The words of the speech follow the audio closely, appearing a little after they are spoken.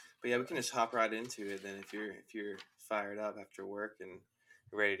But yeah, we can just hop right into it then if you're fired up after work and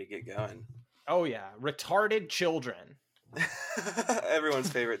ready to get going. Oh yeah, retarded children. Everyone's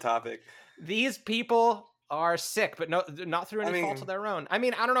favorite topic. These people are sick, but not through any fault of their own. I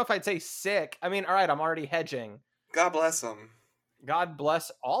mean, I don't know if I'd say sick. I mean, all right, I'm already hedging. God bless them. God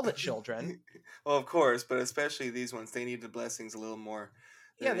bless all the children. Well, of course, but especially these ones, they need the blessings a little more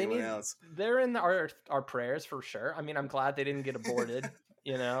than anyone else. They're in our prayers for sure. I mean, I'm glad they didn't get aborted.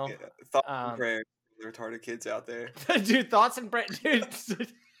 You know, yeah, thoughts and prayers, the retarded kids out there. Dude, thoughts and prayers,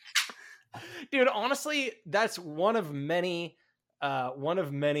 dude. Honestly, that's one of many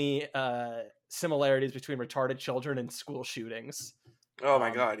similarities between retarded children and school shootings. Oh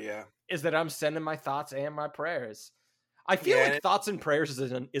my god, yeah. Is that I'm sending my thoughts and my prayers. I feel like thoughts and prayers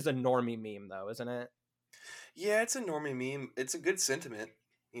is a normie meme though, isn't it? Yeah, it's a normie meme. It's a good sentiment.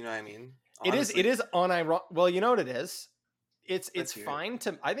 You know what I mean? Honestly. It is unironic. Well, you know what it is? It's fine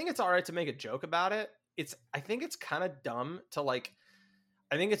to, I think it's all right to make a joke about it. I think it's kind of dumb to like,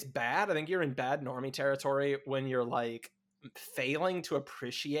 I think it's bad. I think you're in bad normie territory when you're like failing to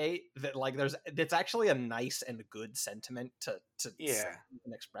appreciate that like it's actually a nice and good sentiment to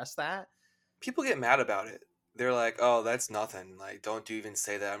express that. People get mad about it. They're like, "Oh, that's nothing. Like, don't even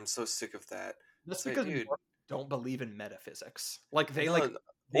say that. I'm so sick of that." That's because dude, don't believe in metaphysics. Like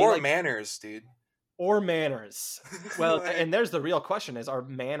manners, dude. Or manners. Well, and there's the real question: are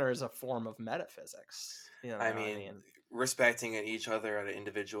manners a form of metaphysics? You know, I mean, respecting each other at an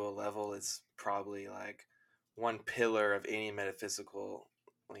individual level is probably like one pillar of any metaphysical,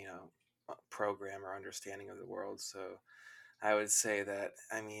 program or understanding of the world. So I would say that,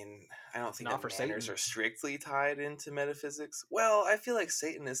 I mean, I don't think that manners are strictly tied into metaphysics. Well, I feel like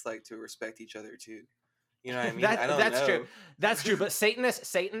Satanists like to respect each other too. You know what I mean? That's true. That's true. But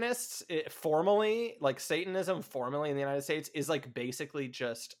Satanists formally, like Satanism formally in the United States is like basically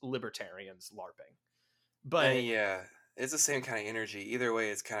just libertarians LARPing. But yeah, it's the same kind of energy. Either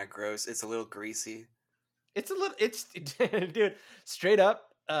way, it's kind of gross. It's a little greasy. Dude, straight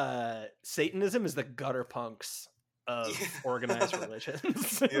up, Satanism is the gutter punks of organized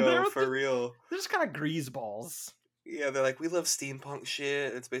religions. Yo, for real. They're just kind of greaseballs. Yeah, they're like, we love steampunk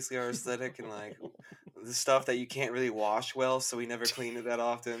shit. It's basically our aesthetic and like the stuff that you can't really wash well, so we never clean it that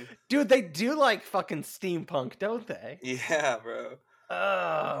often. Dude, they do like fucking steampunk, don't they? Yeah, bro.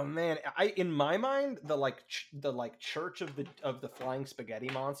 Oh man, in my mind, the Church of the Flying Spaghetti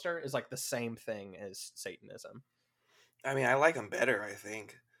Monster is like the same thing as Satanism. I mean, I like them better, I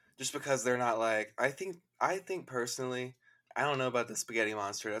think. Just because they're not like, I think personally, I don't know about the Spaghetti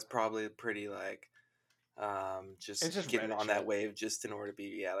Monster. That's probably pretty like just getting on that wave just in order to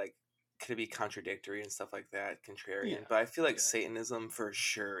be could be contradictory and stuff like that, contrarian. But I feel like Satanism for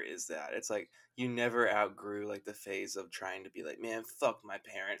sure is that. It's like you never outgrew like the phase of trying to be like, man, fuck my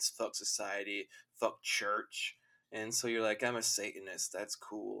parents, fuck society, fuck church. And so you're like, I'm a Satanist, that's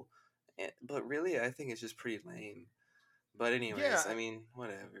cool. But really, I think it's just pretty lame. But anyways, I mean,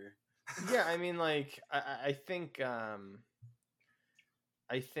 whatever. Yeah, I mean, like, I think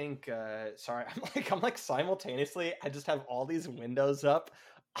sorry, I'm like simultaneously, I just have all these windows up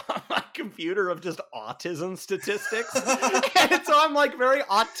on my computer of just autism statistics. And so I'm like very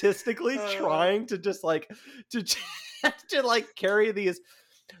autistically trying to just like, to like carry these.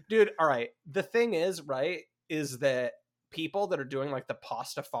 Dude, all right. The thing is, right, is that people that are doing like the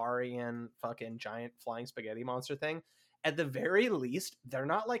Pastafarian fucking giant flying spaghetti monster thing, at the very least, they're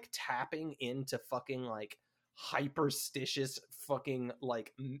not like tapping into fucking like hyperstitious fucking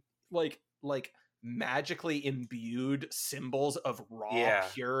like magically imbued symbols of raw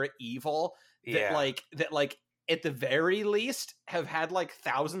pure evil that like at the very least have had like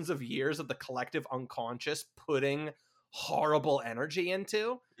thousands of years of the collective unconscious putting horrible energy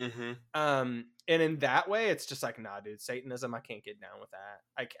into. And in that way it's just like, nah dude, Satanism, I can't get down with that.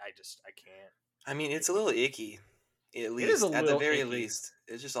 I can't. I mean, it's a little icky. At least, at the very least,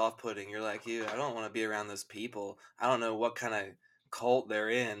 it's just off-putting. You're like, I don't want to be around those people. I don't know what kind of cult they're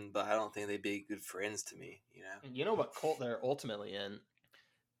in, but I don't think they'd be good friends to me, you know? You know what cult they're ultimately in?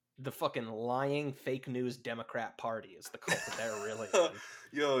 The fucking lying fake news Democrat Party is the cult that they're really in.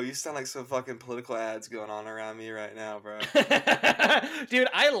 Yo, you sound like some fucking political ads going on around me right now, bro. Dude,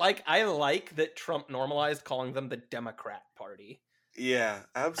 I like that Trump normalized calling them the Democrat Party. Yeah,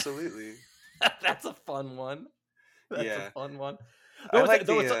 absolutely. That's a fun one. That's a fun one.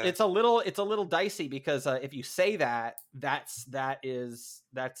 It's a little dicey because if you say that, that's a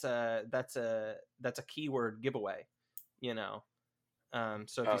keyword giveaway, you know.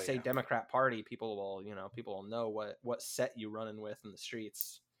 So if you say Democrat Party, people will know what set you running with in the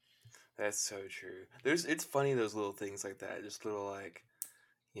streets. That's so true. It's funny, those little things like that, just little like,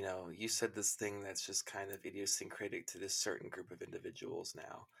 you know, you said this thing that's just kind of idiosyncratic to this certain group of individuals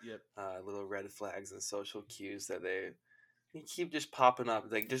now. Yep. Little red flags and social cues that they keep just popping up,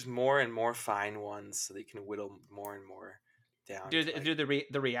 like just more and more fine ones, so they can whittle more and more down. Dude,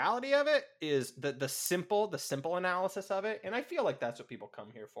 the reality of it is the simple analysis of it, and I feel like that's what people come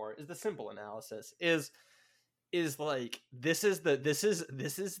here for, is the simple analysis. Is like this is the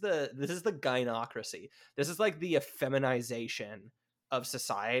gynocracy. This is like the effeminization of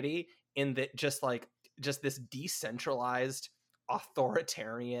society, in that just this decentralized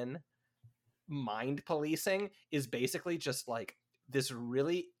authoritarian mind policing is basically just like this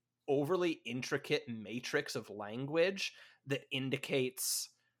really overly intricate matrix of language that indicates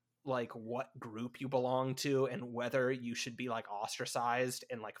like what group you belong to and whether you should be like ostracized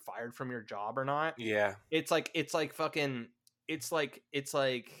and like fired from your job or not. Yeah. It's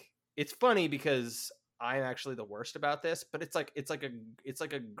funny because I'm actually the worst about this, but it's like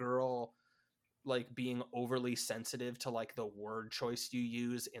a girl like being overly sensitive to like the word choice you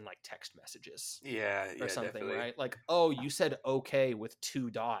use in like text messages. Yeah, or something, definitely. right? Like, oh, you said okay with 2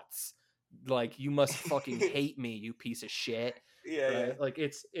 dots. Like, you must fucking hate me, you piece of shit. Yeah, right? yeah. Like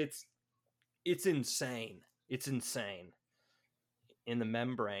it's insane. It's insane in the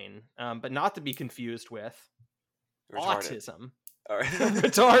membrane, but not to be confused with Retarded. autism. All right.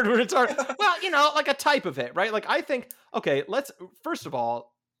 retard. Well, you know, like a type of it, right? Like, I think, okay, let's first of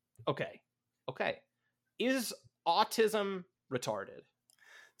all, okay, is autism retarded?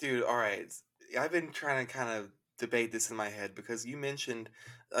 Dude, all right. I've been trying to kind of debate this in my head because you mentioned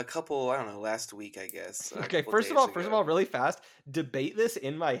a couple, I don't know, last week, I guess. Okay, first of all, really fast, debate this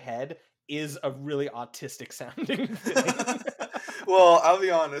in my head is a really autistic sounding thing. Well, I'll be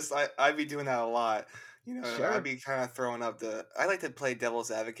honest, I'd be doing that a lot. You know, Sure. I'd be kind of throwing up I like to play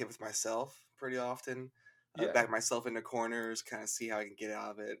devil's advocate with myself pretty often. Yeah. Back myself into corners, kind of see how I can get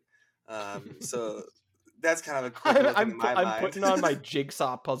out of it. So that's kind of a quick look into my mind. I'm putting on my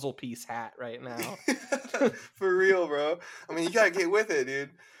jigsaw puzzle piece hat right now. For real, bro. I mean, you gotta get with it,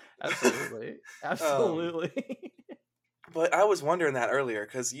 dude. Absolutely. But I was wondering that earlier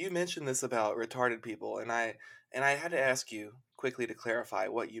because you mentioned this about retarded people, and I had to ask you quickly to clarify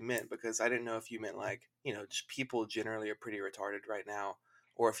what you meant, because I didn't know if you meant like, you know, just people generally are pretty retarded right now,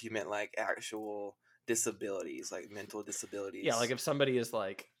 or if you meant like actual disabilities, like mental disabilities. Yeah, like if somebody's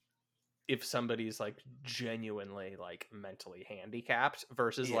like genuinely like mentally handicapped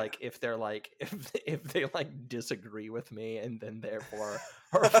versus like if they're like if they like disagree with me and then therefore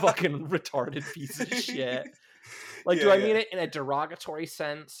are a fucking retarded piece of shit. Like, do I mean it in a derogatory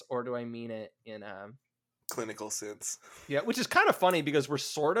sense, or do I mean it in a clinical sense? Yeah, which is kind of funny because we're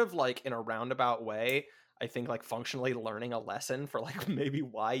sort of like in a roundabout way, I think, like functionally learning a lesson for like maybe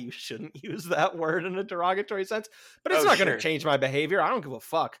why you shouldn't use that word in a derogatory sense. But it's not going to change my behavior. I don't give a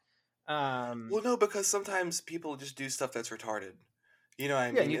fuck. Well, no, because sometimes people just do stuff that's retarded. You know what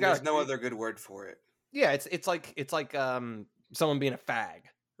I mean? And there's no other good word for it. Yeah, it's like someone being a fag,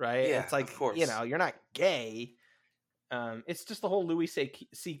 right? Yeah, it's like, of course. You know, you're not gay. It's just the whole Louis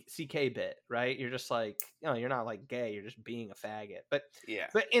C.K. bit, right? You're just like, you know, you're not like gay, you're just being a faggot. But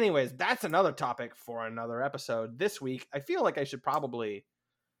anyways, that's another topic for another episode. This week, I feel like I should probably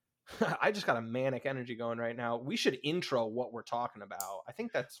I just got a manic energy going right now. We should intro what we're talking about. I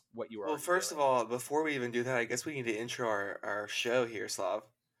think that's what you were. Well, first of all, before we even do that, I guess we need to intro our show here, Slav.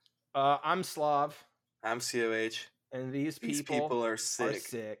 I'm Slav. I'm COH. And these people are sick.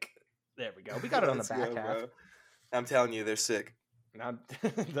 There we go. We got it on the back half. Bro. I'm telling you, they're sick.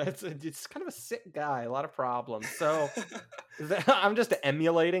 It's kind of a sick guy. A lot of problems. So I'm just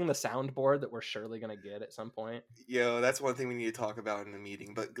emulating the soundboard that we're surely going to get at some point. Yo, that's one thing we need to talk about in the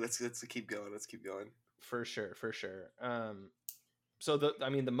meeting. But let's keep going. Let's keep going. For sure. So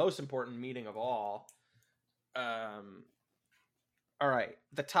the most important meeting of all. All right.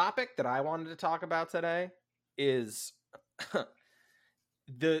 The topic that I wanted to talk about today is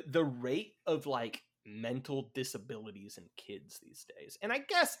the rate of like mental disabilities in kids these days. And I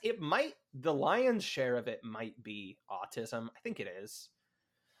guess the lion's share of it might be autism. I think it is.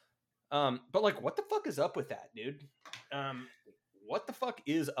 But like, what the fuck is up with that, dude? What the fuck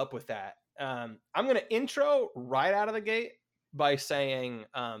is up with that? I'm going to intro right out of the gate by saying,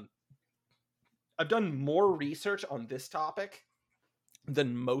 I've done more research on this topic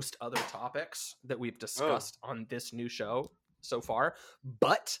than most other topics that we've discussed on this new show so far.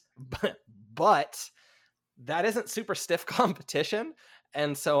 But that isn't super stiff competition.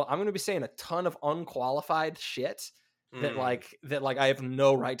 And so I'm going to be saying a ton of unqualified shit that I have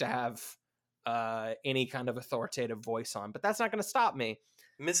no right to have any kind of authoritative voice on, but that's not going to stop me.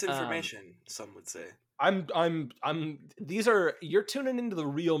 Misinformation, some would say. You're tuning into the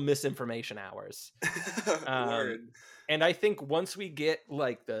real misinformation hours. Word. And I think once we get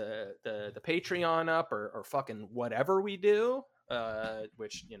like the Patreon up or fucking whatever we do,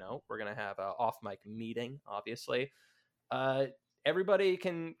 which, you know, we're going to have a off mic meeting, obviously, everybody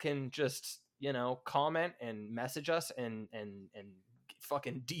can just, you know, comment and message us and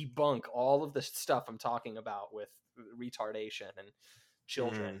fucking debunk all of the stuff I'm talking about with retardation and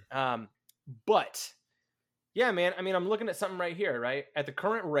children. But yeah, man, I mean, I'm looking at something right here, right? At the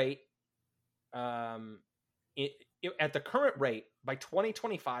current rate, by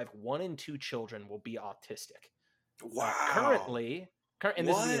 2025, 1 in 2 children will be autistic. Wow. Currently, and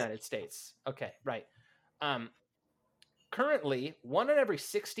this is the United States. Okay, right. Currently, 1 in every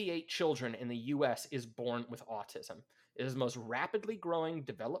 68 children in the U.S. is born with autism. It is the most rapidly growing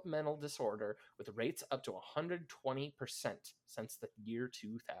developmental disorder, with rates up to 120% since the year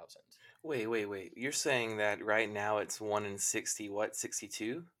 2000. Wait. You're saying that right now it's 1 in 60, what,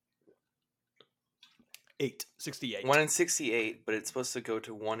 62? 68. 1 in 68, but it's supposed to go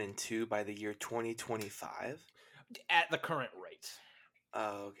to 1 in 2 by the year 2025? At the current rate.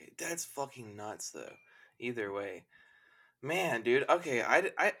 Oh, okay. That's fucking nuts, though. Either way. Man, dude. Okay,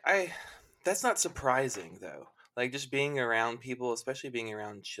 I that's not surprising, though. Like, just being around people, especially being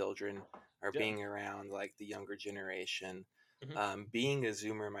around children, or being around, like, the younger generation. Being a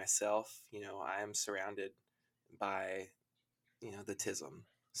Zoomer myself, you know, I am surrounded by, you know, the tism.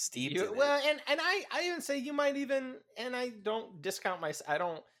 Steeped in it. And I even say you might even, and I don't discount I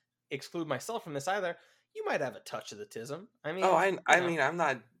don't exclude myself from this either. You might have a touch of the tism. I mean, I mean, I'm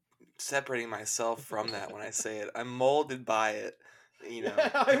not separating myself from that when I say it. I'm molded by it. You know,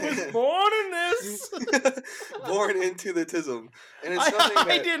 I was born in this, born into the tism, and it's something that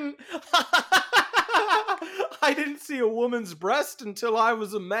I didn't see a woman's breast until I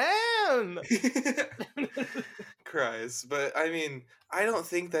was a man. Christ, but I mean, I don't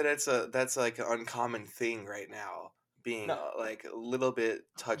think that that's like an uncommon thing right now. Being like a little bit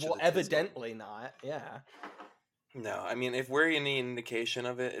touch. Well, evidently not. Yeah. No, I mean, if we're any indication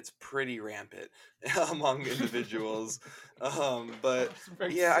of it, it's pretty rampant among individuals. But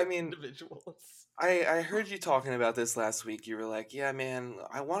yeah, I mean, individuals. I heard you talking about this last week. You were like, "Yeah, man,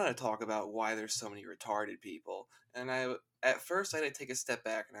 I want to talk about why there's so many retarded people." And at first I had to take a step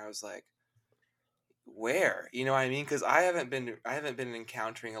back, and I was like, "Where?" You know what I mean? Because I haven't been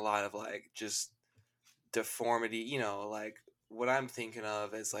encountering a lot of like just deformity. You know, like what I'm thinking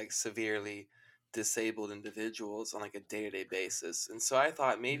of as like severely disabled individuals on like a day-to-day basis. And so I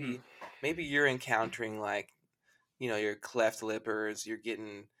thought maybe you're encountering like, you know, your cleft lippers, you're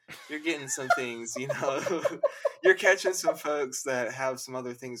getting some things, you know, you're catching some folks that have some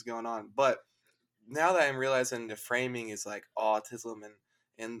other things going on. But now that I'm realizing the framing is like autism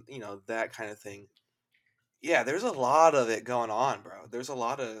and you know, that kind of thing. Yeah, there's a lot of it going on, bro. There's a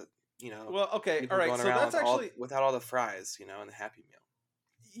lot of, you know, well, okay, all right, so that's actually without all the fries, you know, and the Happy Meal.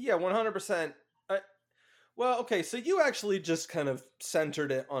 Yeah, 100%. Well, okay, so you actually just kind of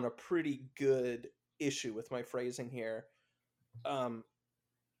centered it on a pretty good issue with my phrasing here.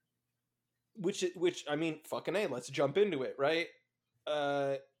 Which I mean, fucking A, let's jump into it, right?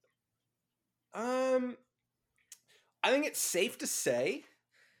 I think it's safe to say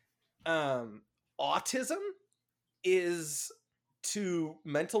autism is to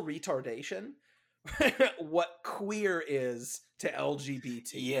mental retardation what queer is to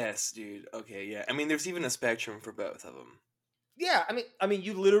LGBT. Yes, dude. Okay, yeah. I mean, there's even a spectrum for both of them. Yeah, I mean,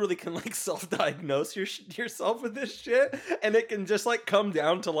 you literally can like self-diagnose yourself with this shit, and it can just like come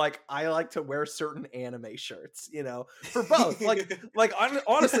down to like I like to wear certain anime shirts, you know, for both. like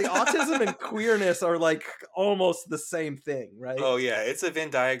honestly, autism and queerness are like almost the same thing, right? Oh yeah, it's a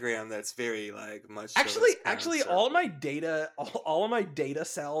Venn diagram that's very like much. Actually, all of my data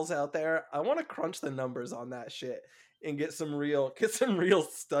cells out there, I want to crunch the numbers on that shit and get some real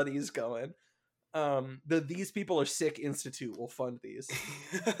studies going. The These People Are Sick Institute will fund these.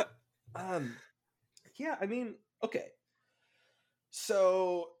 Yeah, I mean, okay.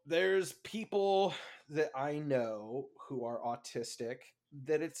 So there's people that I know who are autistic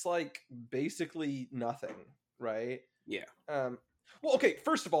that it's like basically nothing, right? Yeah. Well, okay,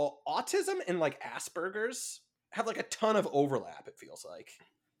 first of all, autism and like Asperger's have like a ton of overlap, it feels like.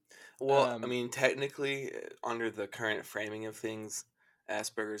 Well, I mean, technically, under the current framing of things,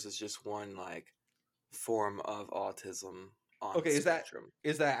 Asperger's is just one like form of autism on the spectrum.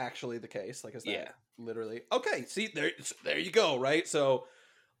 Is that actually the case? Like, is that literally okay? See, there you go, right? So,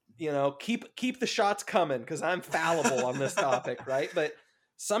 you know, keep the shots coming because I'm fallible on this topic, right? But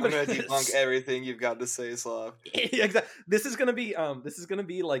Somebody, I'm gonna debunk everything you've got to say, Slav. Exactly. This is gonna be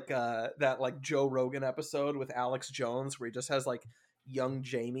like that like Joe Rogan episode with Alex Jones where he just has like young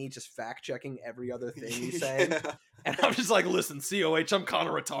Jamie just fact checking every other thing he's saying, and I'm just like, listen, COH, I'm kind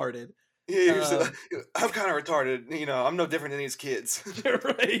of retarded. I'm kind of retarded. You know, I'm no different than these kids.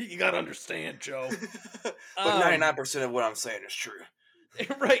 Right? You gotta understand, Joe. But 99% of what I'm saying is true.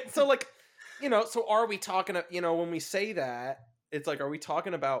 Right. So like, you know, so are we talking? You know, when we say that, it's like, are we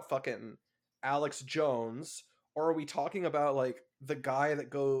talking about fucking Alex Jones, or are we talking about like the guy that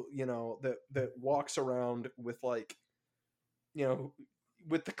that walks around with like, you know,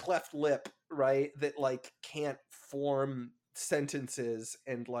 with the cleft lip, right? That like can't form sentences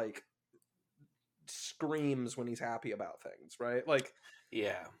and like screams when he's happy about things, right? Like,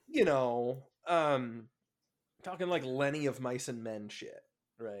 yeah, you know, talking like Lenny of Mice and Men shit,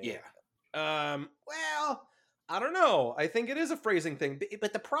 right? Yeah. Well, I don't know. I think it is a phrasing thing,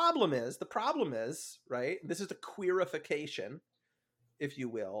 but the problem is, right? This is the queerification, if you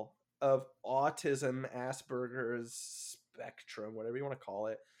will, of autism, Asperger's spectrum, whatever you want to call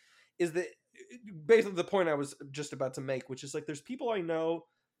it, is that basically the point I was just about to make, which is like, there's people I know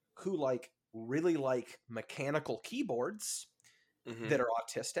who like really like mechanical keyboards that are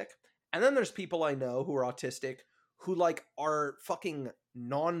autistic. And then there's people I know who are autistic who like are fucking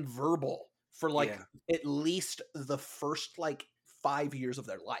nonverbal for like at least the first like 5 years of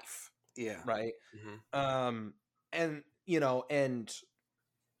their life. Yeah. Right. And you know, and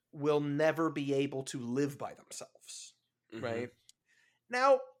will never be able to live by themselves. Right.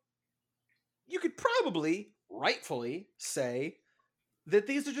 Now, you could probably rightfully say that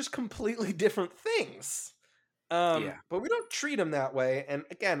these are just completely different things. But we don't treat them that way. And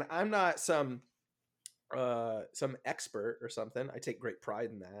again, I'm not some expert or something. I take great pride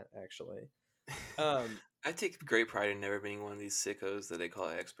in that, actually. I take great pride in never being one of these sickos that they call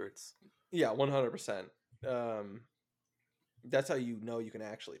experts. Yeah, 100%. That's how you know you can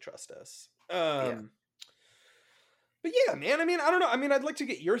actually trust us. But yeah, man. I mean, I don't know. I mean, I'd like to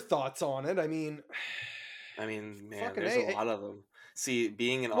get your thoughts on it. I mean, man, there's a lot of them. See,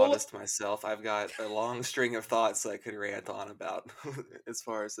 being an autist myself, I've got a long string of thoughts I could rant on about as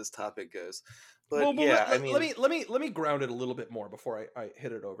far as this topic goes. But let me ground it a little bit more before I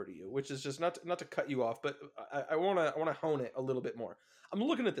hit it over to you, which is just not to cut you off, but I want to hone it a little bit more. I'm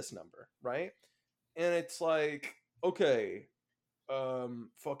looking at this number, right? And it's like, okay,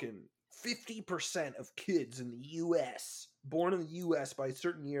 fucking 50% of kids in the U.S. born in the U.S. by a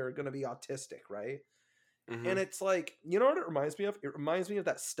certain year are going to be autistic, right? And it's like, you know what it reminds me of? It reminds me of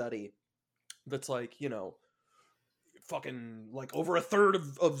that study that's like, you know, fucking like over a third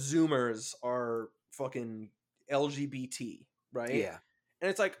of Zoomers are fucking LGBT, right? Yeah. And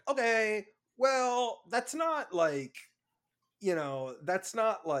it's like, okay, well, that's not like, you know, that's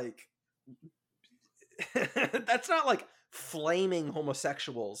not like that's not like flaming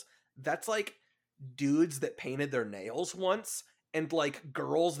homosexuals. That's like dudes that painted their nails once and like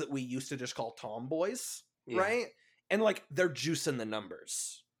girls that we used to just call tomboys, right? And like they're juicing the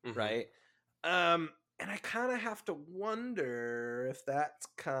numbers, right? And I kind of have to wonder if that's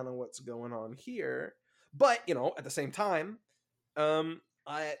kind of what's going on here. But, you know, at the same time, my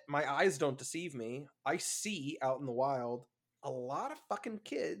eyes don't deceive me. I see out in the wild a lot of fucking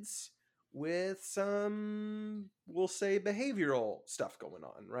kids with some, we'll say, behavioral stuff going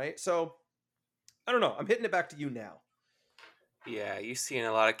on, right? So, I don't know. I'm hitting it back to you now. Yeah, you're seeing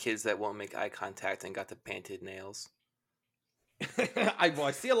a lot of kids that won't make eye contact and got the painted nails.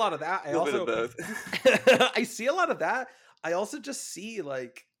 I see a lot of that. I also bit of both. I see a lot of that. I also just see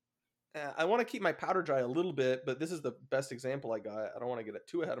like I want to keep my powder dry a little bit, but this is the best example I got. I don't want to get it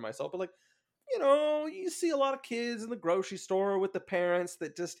too ahead of myself, but like, you know, you see a lot of kids in the grocery store with the parents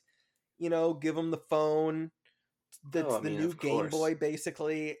that just, you know, give them the phone. That's the new Game Boy,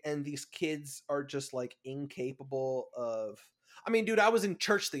 basically, and these kids are just like incapable of. I mean, dude, I was in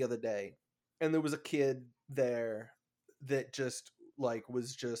church the other day, and there was a kid there that just like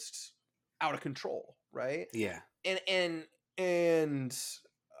was just out of control, right? Yeah. And it's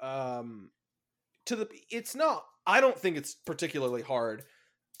not, I don't think it's particularly hard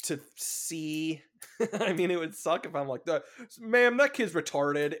to see. I mean, it would suck if I'm like, ma'am, that kid's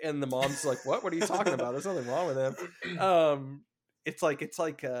retarded, and the mom's like, what are you talking about? There's nothing wrong with him. It's like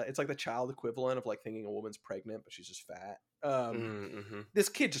the child equivalent of like thinking a woman's pregnant but she's just fat. This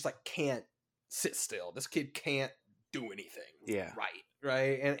kid just like can't sit still. This kid can't do anything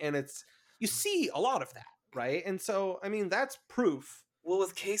right, and it's, you see a lot of that, right? And so I mean, that's proof. Well,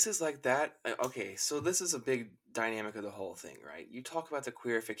 with cases like that, okay, so this is a big dynamic of the whole thing, right? You talk about the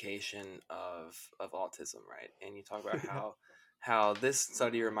queerification of autism, right? And you talk about how this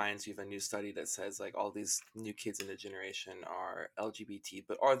study reminds you of a new study that says like all these new kids in the generation are LGBT,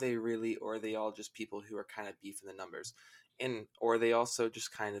 but are they really, or are they all just people who are kind of beef in the numbers? And or are they also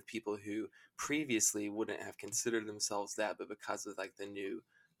just kind of people who previously wouldn't have considered themselves that, but because of like the new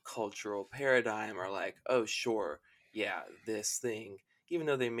cultural paradigm are like, oh sure, yeah, this thing, even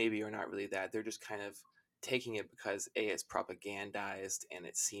though they maybe are not really that, they're just kind of taking it because A, it's propagandized and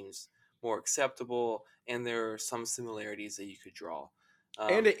it seems more acceptable, and there are some similarities that you could draw.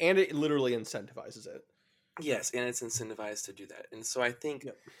 And Um, it literally incentivizes it. yes, and it's incentivized to do that. And so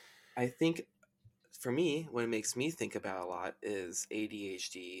Yep. I think for me, what it makes me think about a lot is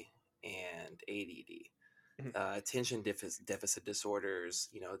ADHD and ADD, Mhm. deficit disorders.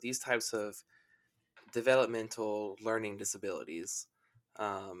 You know, these types of developmental learning disabilities.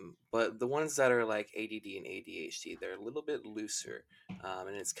 But the ones that are like ADD and ADHD, they're a little bit looser.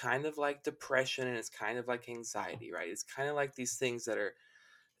 And it's kind of like depression and it's kind of like anxiety, right? It's kind of like these things that are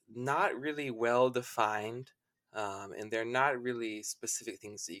not really well defined. And they're not really specific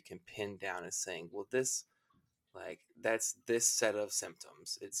things that you can pin down as saying, well, this like that's this set of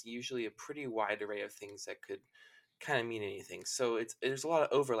symptoms. It's usually a pretty wide array of things that could kind of mean anything. So it's there's a lot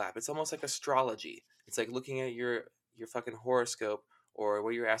of overlap. It's almost like astrology. It's like looking at your fucking horoscope or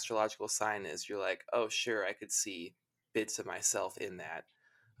what your astrological sign is. You're like, oh sure, I could see bits of myself in that.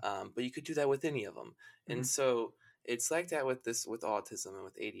 But you could do that with any of them. And Mhm. so it's like that with this with autism and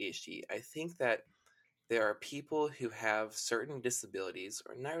with ADHD. I think that there are people who have certain disabilities,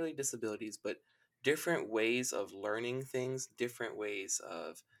 or not really disabilities, but different ways of learning things, different ways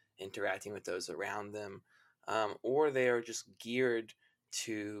of interacting with those around them, or they are just geared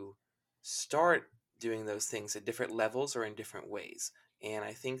to start doing those things at different levels or in different ways. And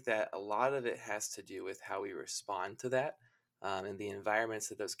I think that a lot of it has to do with how we respond to that, and the environments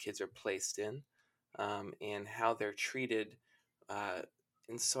that those kids are placed in, and how they're treated. Uh,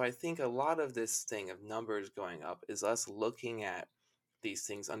 and so I think a lot of this thing of numbers going up is us looking at these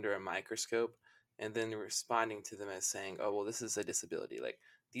things under a microscope and then responding to them as saying, oh, well, this is a disability. Like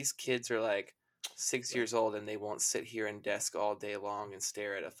these kids are like 6 years old and they won't sit here and desk all day long and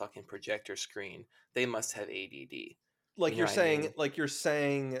stare at a fucking projector screen. They must have ADD. You know what I mean? Like you're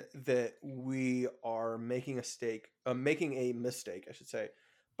saying that we are making a mistake, I should say,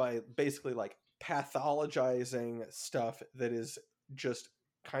 by basically like pathologizing stuff that is just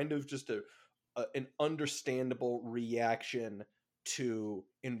kind of just an understandable reaction to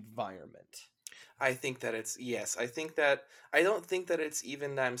environment. I think that it's yes. I think that I don't think that it's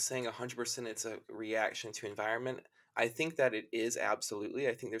even that I'm saying 100% it's a reaction to environment. I think that it is absolutely.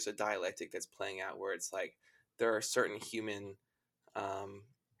 I think there's a dialectic that's playing out where it's like there are certain human um,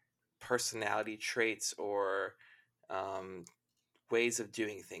 personality traits or um, ways of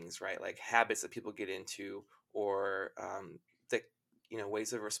doing things, right? Like habits that people get into, or that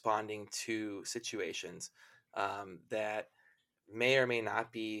ways of responding to situations that may or may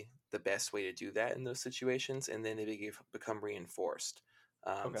not be the best way to do that in those situations, and then they become reinforced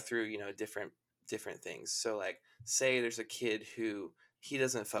Okay. through different things. So like say there's a kid who he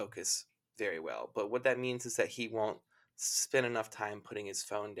doesn't focus very well, but what that means is that he won't spend enough time putting his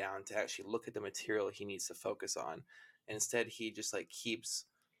phone down to actually look at the material he needs to focus on. And instead he just like keeps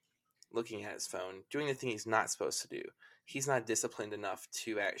looking at his phone doing the thing he's not supposed to do. He's not disciplined enough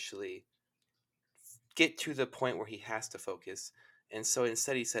to actually get to the point where he has to focus. And so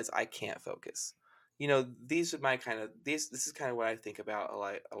instead he says, I can't focus. These are my kind of these this is kind of what I think about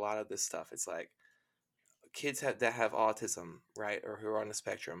a lot of this stuff. It's like that have autism, right? Or who are on the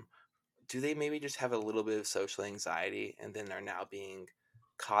spectrum. Do they maybe just have a little bit of social anxiety and then they're now being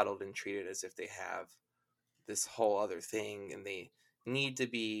coddled and treated as if they have this whole other thing, and they need to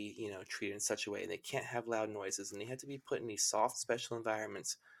be, treated in such a way, and they can't have loud noises and they have to be put in these soft special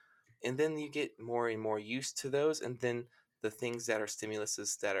environments, and then you get more and more used to those, and then the things that are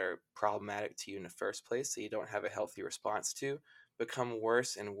stimuluses that are problematic to you in the first place, so you don't have a healthy response to, become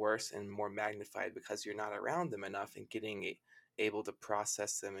worse and worse and more magnified because you're not around them enough and able to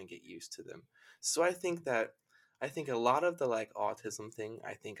process them and get used to them. So I think a lot of the like autism thing,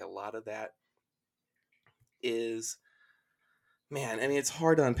 I think a lot of that is, man, I mean, it's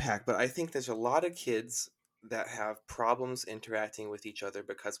hard to unpack, but I think there's a lot of kids that have problems interacting with each other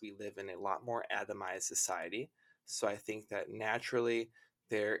because we live in a lot more atomized society. So I think that naturally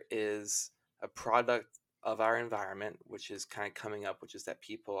there is a product of our environment, which is kind of coming up, which is that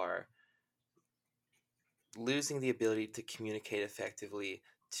people are losing the ability to communicate effectively,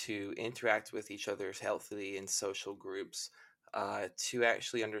 to interact with each other healthily in social groups, to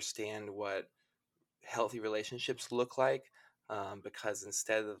actually understand what healthy relationships look like, because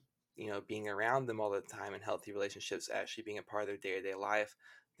instead of being around them all the time and healthy relationships actually being a part of their day-to-day life,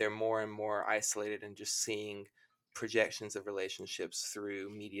 they're more and more isolated and just seeing projections of relationships through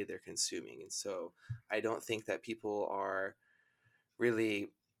media they're consuming. And so I don't think that people are really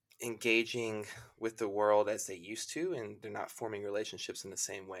engaging with the world as they used to, and they're not forming relationships in the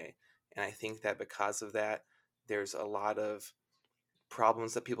same way. And I think that because of that, there's a lot of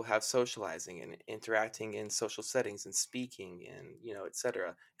problems that people have socializing and interacting in social settings and speaking and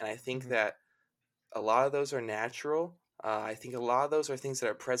etc. And I think Mm-hmm. that a lot of those are natural. I think a lot of those are things that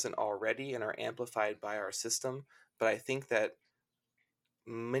are present already and are amplified by our system. But I think that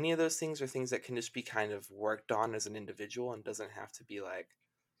many of those things are things that can just be kind of worked on as an individual and doesn't have to be like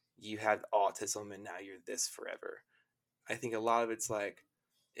you had autism and now you're this forever. I think a lot of it's like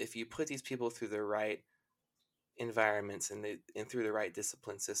if you put these people through the right environments and through the right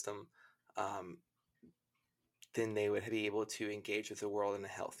discipline system, um, then they would be able to engage with the world in a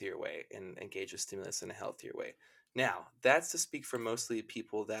healthier way and engage with stimulus in a healthier way. Now, that's to speak for mostly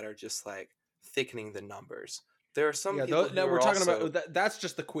people that are just like thickening the numbers. There are some people who no, we're are talking also about that's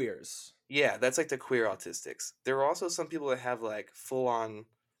just the queers. yeah, that's like the queer autistics. There are also some people that have like full on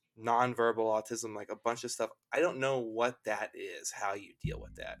nonverbal autism, like a bunch of stuff. I don't know what that is, how you deal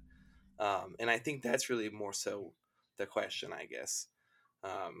with that. And I think that's really more so the question, I guess.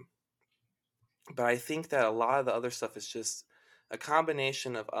 Um, but I think that a lot of the other stuff is just a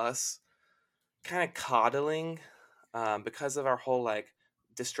combination of us kind of coddling because of our whole like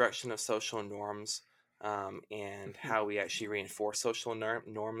destruction of social norms and how we actually reinforce social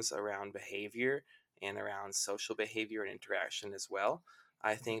norms around behavior and around social behavior and interaction as well.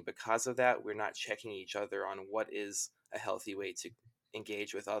 I think because of that, we're not checking each other on what is a healthy way to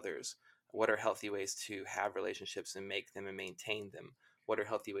engage with others. What are healthy ways to have relationships and make them and maintain them? What are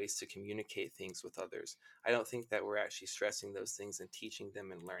healthy ways to communicate things with others? I don't think that we're actually stressing those things and teaching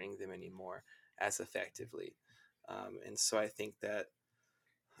them and learning them anymore as effectively. And so I think that,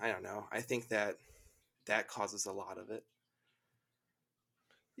 I don't know, I think that that causes a lot of it.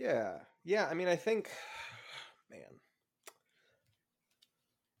 Yeah. I mean, I think, man,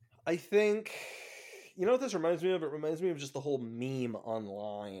 I think, you know what this reminds me of? It reminds me of just the whole meme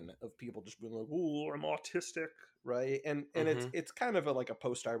online of people just being like, "Oh, I'm autistic," right? And Mm-hmm. it's kind of like a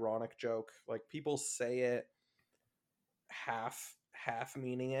post-ironic joke. Like people say it half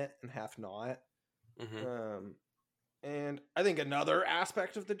meaning it and half not. Mm-hmm. Um, and I think another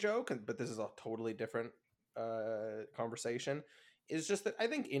aspect of the joke, but this is a totally different conversation, is just that I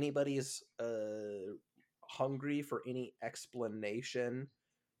think anybody's hungry for any explanation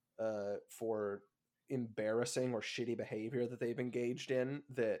for embarrassing or shitty behavior that they've engaged in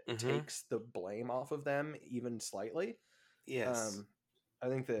that Mm-hmm. takes the blame off of them even slightly. Yes. I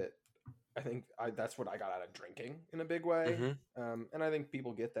think that's what I got out of drinking in a big way. Mm-hmm. And I think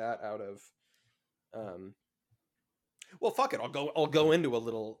people get that out of well, fuck it. I'll go into a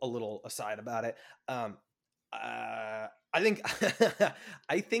little aside about it. I think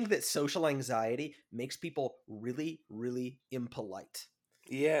I think that social anxiety makes people really impolite.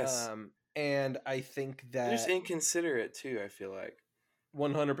 Yes. And I think And just that inconsiderate too, I feel like.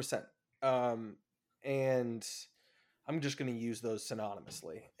 100%. And I'm just going to use those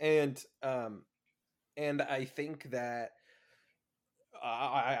synonymously. And I think that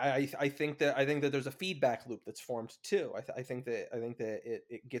I think that there's a feedback loop that's formed too. I think that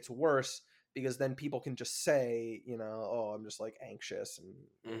it gets worse because then people can just say, oh, I'm just like anxious, and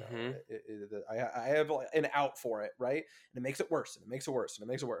Mm-hmm. I have an out for it, right? And it makes it worse, and it makes it worse, and it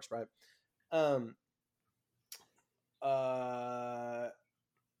makes it worse, right?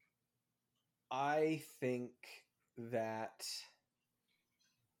 I think that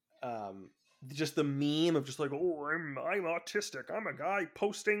just the meme of just like, oh, I'm autistic, I'm a guy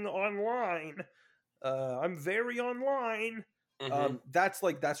posting online, I'm very online. Mm-hmm. That's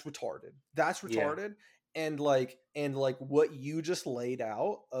retarded. That's Yeah. retarded. And what you just laid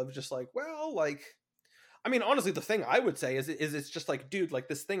out of just like, well, like, I mean, honestly, the thing I would say is it's just like, dude, like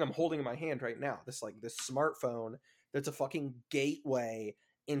this thing I'm holding in my hand right now, this smartphone that's a fucking gateway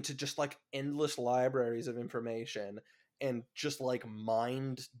into just like endless libraries of information and just like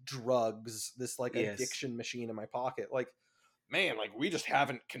mind drugs, this like Yes. addiction machine in my pocket. Like, man, like we just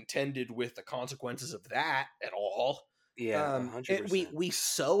haven't contended with the consequences of that at all. Yeah, And 100%. we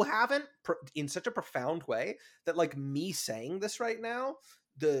so haven't in such a profound way that like me saying this right now,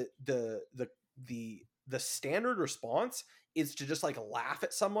 the standard response is to just like laugh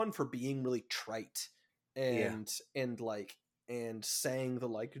at someone for being really trite Yeah. and saying the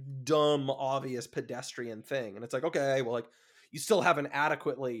like dumb obvious pedestrian thing. And it's like, okay, well, like you still haven't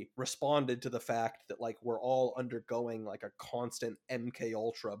adequately responded to the fact that like we're all undergoing like a constant MK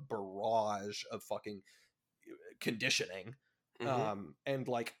Ultra barrage of fucking conditioning. And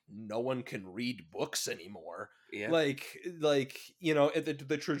like no one can read books anymore. Yeah. Like you know,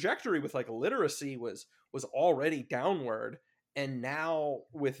 the trajectory with like literacy was already downward, and now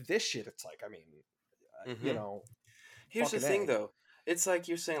with this shit it's like, I mean, you know, here's the thing A. though, it's like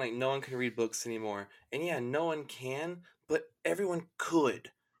you're saying like no one can read books anymore, and yeah, no one can, but everyone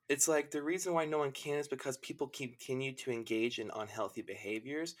could. It's like the reason why no one can is because people continue to engage in unhealthy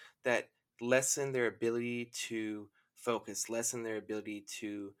behaviors that lessen their ability to focus, lessen their ability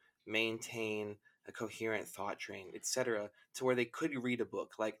to maintain a coherent thought train, etc., to where they could read a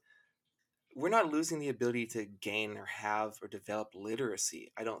book. Like, we're not losing the ability to gain or have or develop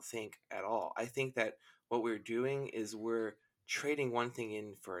literacy, I don't think at all. I think that what we're doing is we're trading one thing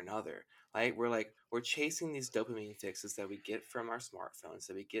in for another. We're chasing these dopamine fixes that we get from our smartphones,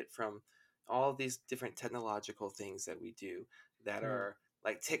 that we get from all these different technological things that we do that are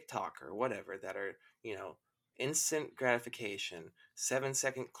like TikTok or whatever, that are, instant gratification,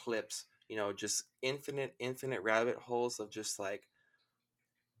 7-second clips, just infinite rabbit holes of just like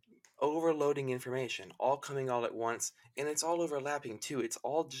overloading information, all coming all at once, and it's all overlapping too. It's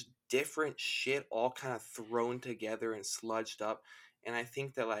all just different shit, all kind of thrown together and sludged up. And I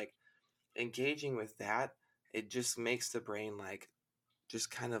think that like engaging with that, it just makes the brain like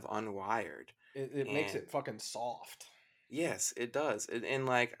just kind of unwired. It makes it fucking soft. Yes, it does. And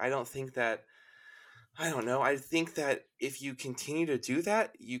like I don't think that I don't know. I think that if you continue to do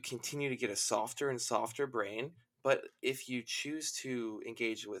that, you continue to get a softer and softer brain. But if you choose to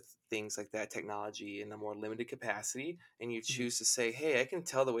engage with things like that technology in a more limited capacity, and you choose to say, "Hey, I can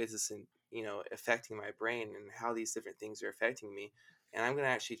tell the ways this is, affecting my brain and how these different things are affecting me," and I'm going to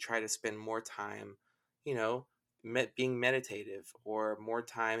actually try to spend more time, you know, being meditative, or more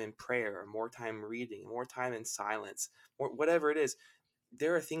time in prayer, or more time reading, more time in silence, or whatever it is.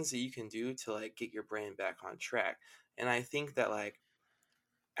 There are things that you can do to like get your brain back on track. And I think that like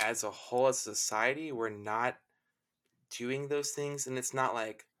as a whole, as a society, we're not doing those things. And it's not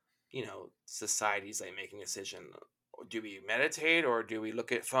like, society's like making a decision. Do we meditate or do we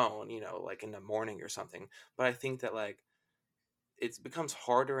look at phone, like in the morning or something? But I think that like it becomes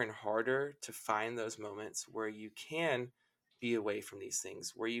harder and harder to find those moments where you can be away from these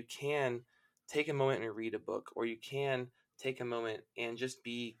things, where you can take a moment and read a book, or you can take a moment and just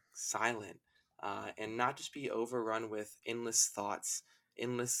be silent, and not just be overrun with endless thoughts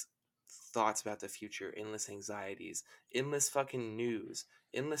about the future, endless anxieties, endless fucking news,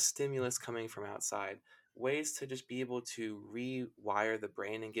 endless stimulus coming from outside. Ways to just be able to rewire the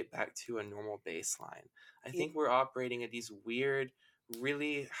brain and get back to a normal baseline. I think we're operating at these weird,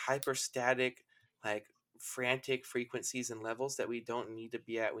 really hyperstatic, like frantic frequencies and levels that we don't need to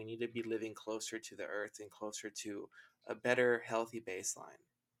be at. We need to be living closer to the earth and closer to a better, healthy baseline.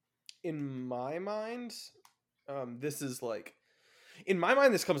 In my mind, this is like, in my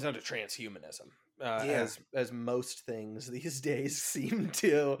mind, this comes down to transhumanism, Yeah. as most things these days seem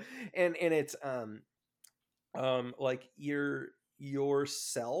to, and it's like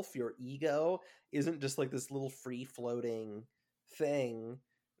yourself, your ego isn't just like this little free floating thing,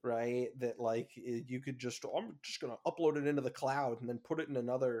 right? That like you could just, I'm just gonna upload it into the cloud and then put it in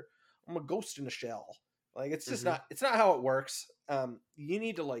another, I'm a ghost in a shell. Like it's just not, it's not how it works. You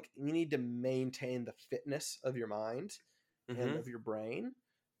need to maintain the fitness of your mind and of your brain.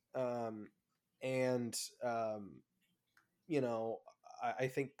 And you know, I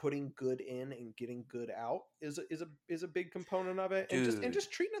think putting good in and getting good out is a big component of it. Dude. And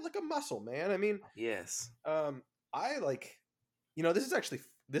just treating it like a muscle, man. I mean, yes. I like,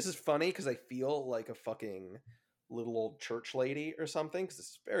 this is funny because I feel like a fucking little old church lady or something, because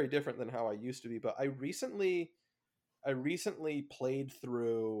it's very different than how I used to be. But I recently played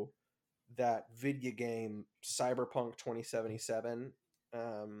through that video game Cyberpunk 2077,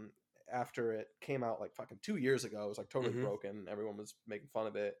 after it came out like fucking 2 years ago. It was like totally broken. Everyone was making fun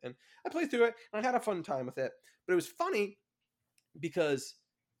of it, and I played through it and I had a fun time with it. But it was funny because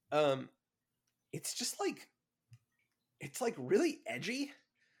it's just like, it's like really edgy.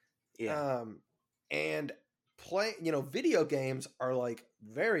 Yeah. And video games are like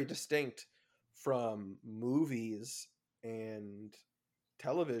very distinct from movies and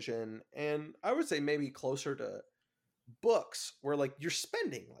television, and I would say maybe closer to books, where like you're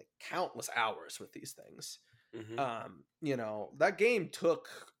spending like countless hours with these things. That game took,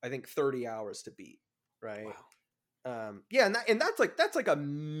 I think, 30 hours to beat, right? Wow. And that's like a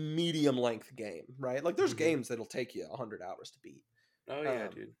medium length game, right? Like there's games that'll take you 100 hours to beat. Oh yeah,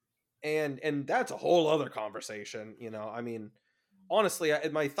 dude. And that's a whole other conversation. I mean, honestly,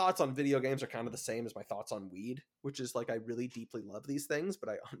 my thoughts on video games are kind of the same as my thoughts on weed, which is like I really deeply love these things, but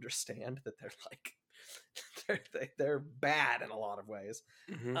I understand that they're like they're bad in a lot of ways.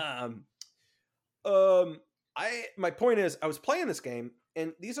 Mm-hmm. My point is, I was playing this game,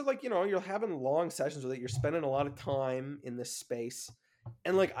 and these are like, you're having long sessions with it. You're spending a lot of time in this space,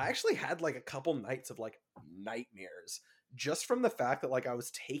 and like I actually had like a couple nights of like nightmares just from the fact that like I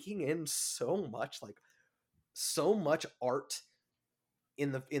was taking in so much art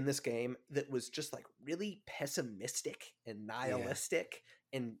in this game that was just like really pessimistic and nihilistic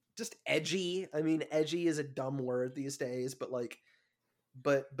and just edgy. I mean, edgy is a dumb word these days, but like,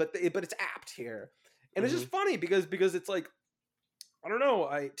 but it's apt here, and it's just funny because it's like, I don't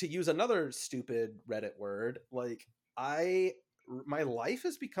know. To use another stupid Reddit word, like my life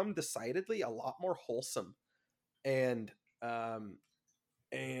has become decidedly a lot more wholesome, and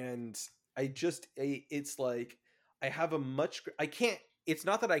and it's like I have a much I can't it's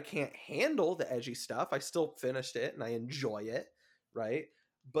not that I can't handle the edgy stuff. I still finished it and I enjoy it, right?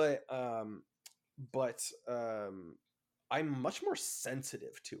 But I'm much more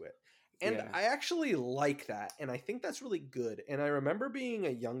sensitive to it. And I actually like that. And I think that's really good. And I remember being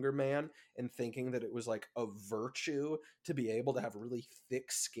a younger man and thinking that it was like a virtue to be able to have really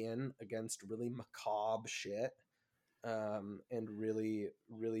thick skin against really macabre shit, and really,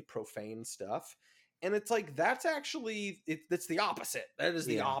 really profane stuff. And it's like, that's actually, that's the opposite. That is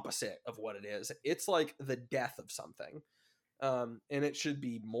the opposite of what it is. It's like the death of something. And it should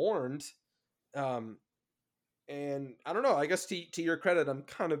be mourned. And I don't know, I guess to your credit, I'm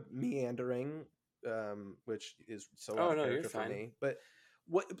kind of meandering, which is so out of character for me. But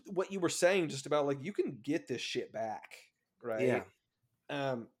what you were saying just about like, you can get this shit back, right?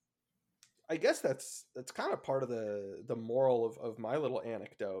 Yeah. I guess that's kind of part of the moral of my little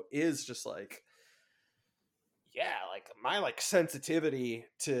anecdote is just like, yeah, like my like sensitivity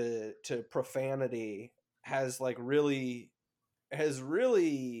to profanity has really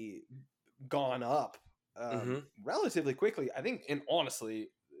gone up relatively quickly. I think, and honestly,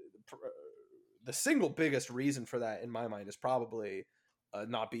 the single biggest reason for that in my mind is probably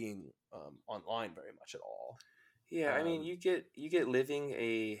not being online very much at all. Yeah, I mean, you get living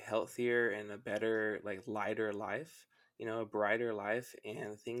a healthier and a better, like, lighter life, a brighter life,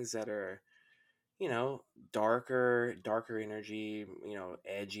 and things that are, darker energy,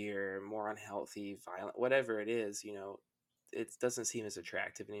 edgier, more unhealthy, violent, whatever it is, it doesn't seem as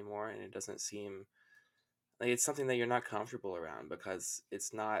attractive anymore, and it doesn't seem like it's something that you're not comfortable around because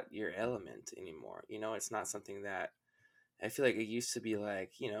it's not your element anymore. It's not something that I feel like it used to be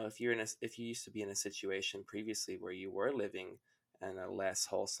like, if if you used to be in a situation previously where you were living in a less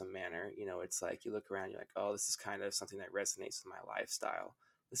wholesome manner, it's like you look around, you're like, oh, this is kind of something that resonates with my lifestyle.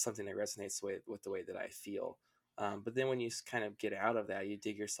 This is something that resonates with the way that I feel. But then when you kind of get out of that, you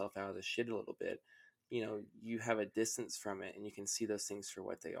dig yourself out of the shit a little bit, you have a distance from it and you can see those things for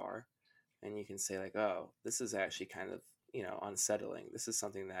what they are. And you can say like, oh, this is actually kind of, unsettling. This is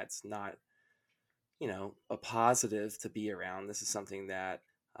something that's not, a positive to be around. This is something that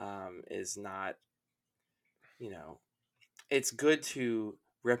is not, it's good to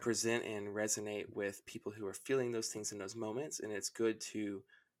represent and resonate with people who are feeling those things in those moments. And it's good to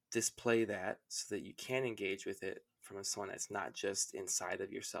display that so that you can engage with it from someone that's not just inside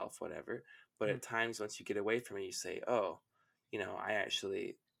of yourself, whatever. But at times, once you get away from it, you say, oh, I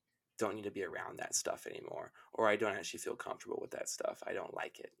actually don't need to be around that stuff anymore, or I don't actually feel comfortable with that stuff. I don't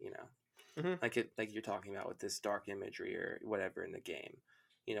like it, like you're talking about with this dark imagery or whatever in the game.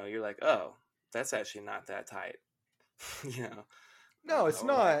 You're like, oh, that's actually not that tight. No, it's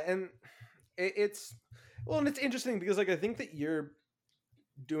not. And it's and it's interesting because like I think that you're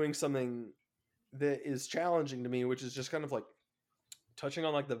doing something that is challenging to me, which is just kind of like touching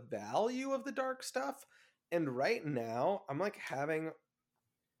on like the value of the dark stuff. And right now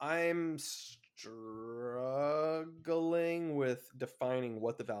I'm struggling with defining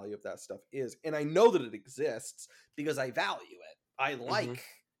what the value of that stuff is. And I know that it exists because I value it. I like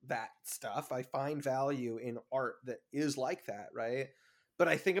that stuff. I find value in art that is like that, right? But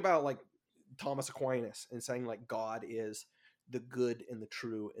I think about like Thomas Aquinas and saying like God is the good and the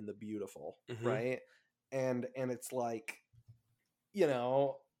true and the beautiful, right? And it's like,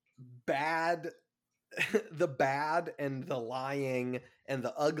 bad the bad and the lying and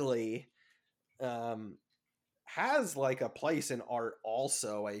the ugly has like a place in art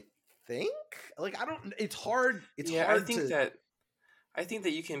also, I think. Like I don't it's hard I think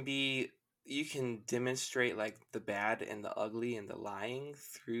that you can demonstrate like the bad and the ugly and the lying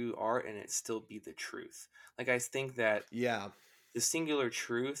through art and it still be the truth. Like I think that the singular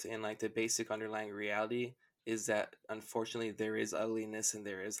truth and like the basic underlying reality is that unfortunately there is ugliness and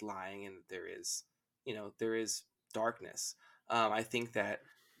there is lying and there is, there is darkness. I think that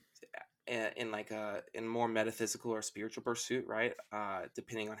in like a in more metaphysical or spiritual pursuit, right?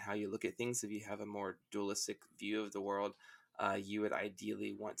 Depending on how you look at things, if you have a more dualistic view of the world, you would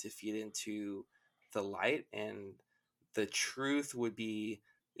ideally want to feed into the light, and the truth would be,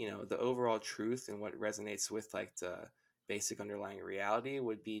 the overall truth and what resonates with like the basic underlying reality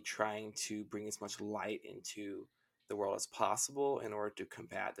would be trying to bring as much light into the world as possible in order to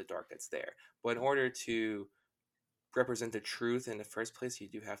combat the dark that's there. But in order to represent the truth in the first place, you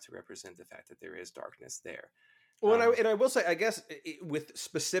do have to represent the fact that there is darkness there. Well, and I will say, I guess, with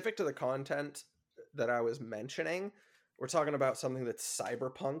specific to the content that I was mentioning, we're talking about something that's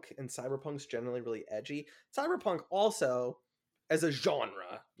cyberpunk, and cyberpunk's generally really edgy. Cyberpunk also, as a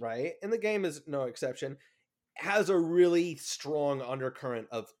genre, right, and the game is no exception, has a really strong undercurrent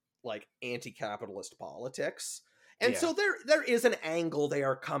of like anti-capitalist politics. And so there is an angle they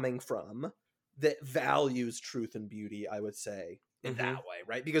are coming from that values truth and beauty, I would say, in that way,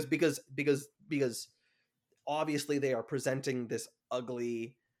 right? Because obviously they are presenting this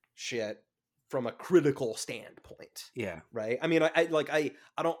ugly shit from a critical standpoint. Yeah. Right? I mean, I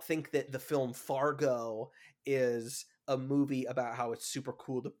don't think that the film Fargo is a movie about how it's super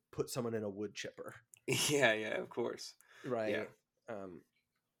cool to put someone in a wood chipper. Yeah, of course. Right. Yeah.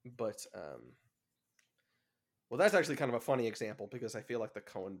 Well, that's actually kind of a funny example because I feel like the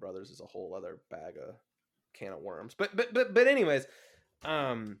Coen brothers is a whole other bag of can of worms. But anyways,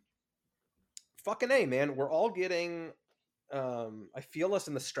 fucking A, man, we're all getting I feel us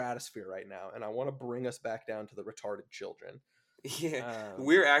in the stratosphere right now, and I want to bring us back down to the retarded children. Yeah,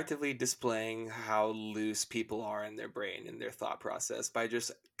 we're actively displaying how loose people are in their brain and their thought process by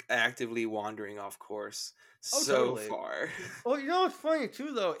just actively wandering off course totally. Far. Well, you know what's funny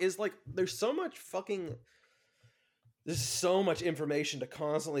too, though, is like there's so much information to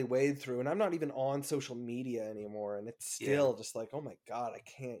constantly wade through, and I'm not even on social media anymore, and it's still just like, oh my god, I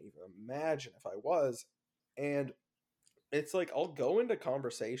can't even imagine if I was. And it's like I'll go into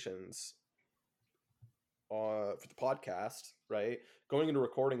conversations for the podcast, right? Going into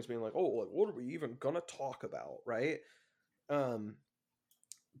recordings, being like, oh, like, what are we even gonna talk about, right?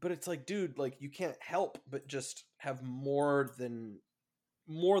 But it's like, dude, like you can't help but just have more than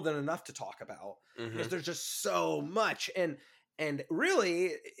enough to talk about because there's just so much. And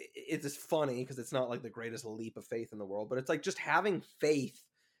really, it's just funny because it's not like the greatest leap of faith in the world, but it's like just having faith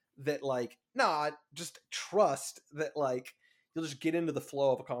that like, just trust that like you'll just get into the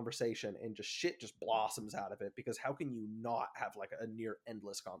flow of a conversation and just shit just blossoms out of it, because how can you not have like a near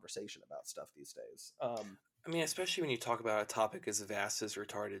endless conversation about stuff these days? I mean, especially when you talk about a topic as vast as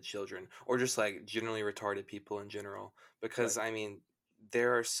retarded children, or just like generally retarded people in general, because right. I mean,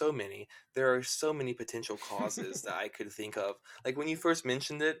 there are so many potential causes that I could think of. Like when you first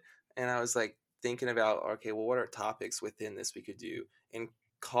mentioned it, and I was like thinking about, okay, well, what are topics within this we could do? And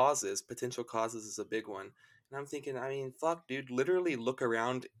potential causes is a big one. And I'm thinking, I mean, fuck, dude, literally look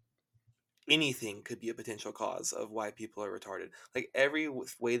around. Anything could be a potential cause of why people are retarded. Like every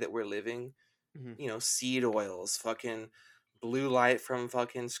way that we're living, seed oils, fucking blue light from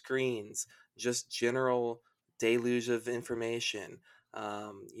fucking screens, just general deluge of information.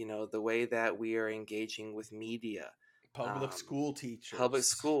 The way that we are engaging with media. Public school teachers. Public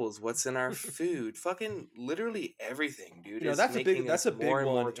schools, what's in our food. Fucking literally everything, dude. That's a big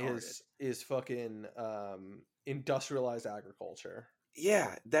one is fucking industrialized agriculture.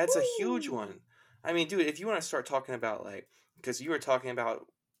 Yeah, that's a huge one. I mean, dude, if you want to start talking about like, because you were talking about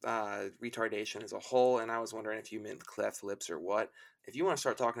retardation as a whole, and I was wondering if you meant cleft lips or what. If you want to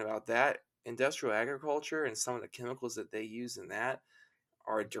start talking about that, industrial agriculture and some of the chemicals that they use in that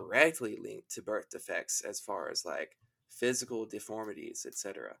are directly linked to birth defects as far as like physical deformities,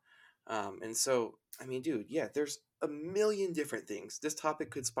 etc. And so, I mean, dude, yeah, there's a million different things. This topic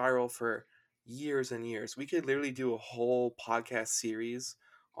could spiral for years and years. We could literally do a whole podcast series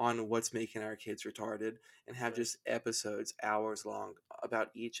on what's making our kids retarded and have just episodes hours long about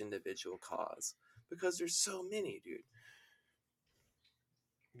each individual cause, because there's so many, dude.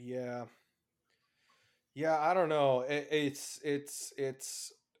 Yeah, I don't know.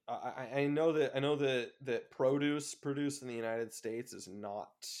 I know that produce produced in the United States is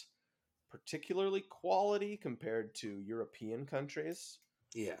not particularly quality compared to European countries.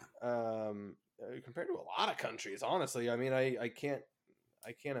 Yeah. Compared to a lot of countries, honestly. I mean, I can't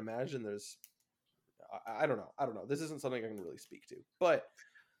imagine there's. I don't know. This isn't something I can really speak to, but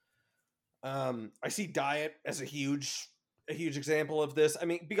I see diet as a huge example of this. I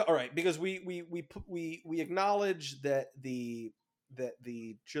mean, because we acknowledge that the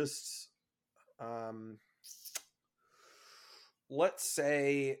just let's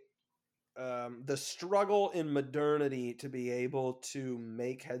say the struggle in modernity to be able to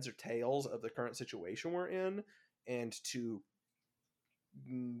make heads or tails of the current situation we're in and to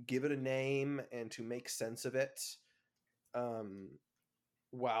give it a name and to make sense of it,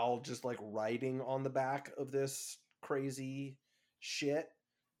 while just like riding on the back of this crazy shit,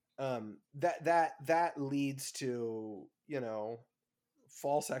 that leads to, you know,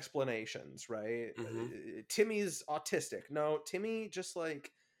 false explanations, right? Timmy's autistic. No, Timmy just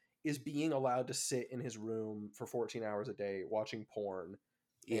like is being allowed to sit in his room for 14 hours a day watching porn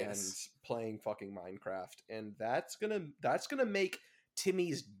and playing fucking Minecraft, and that's gonna make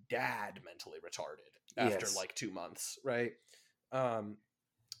Timmy's dad mentally retarded after like 2 months, right?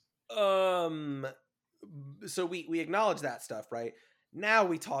 So we acknowledge that stuff, right? Now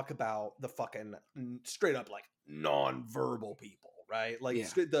we talk about the fucking straight up like non-verbal people, right? Like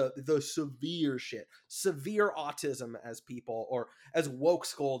the severe shit, severe autism, as people, or as woke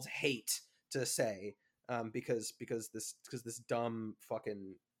scolds hate to say, because this dumb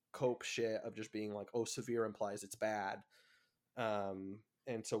fucking cope shit of just being like, oh, severe implies it's bad, and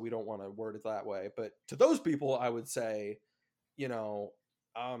so we don't want to word it that way. But to those people, I would say, you know,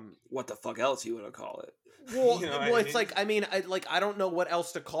 what the fuck else you want to call it? Well, you know well, it's like, I mean, I don't know what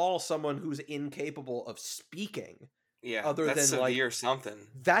else to call someone who's incapable of speaking. Yeah, other that's than severe like something.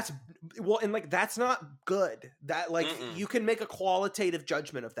 That's well, and like that's not good. That like you can make a qualitative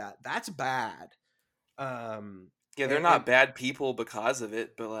judgment of that. That's bad. Yeah, they're not bad people because of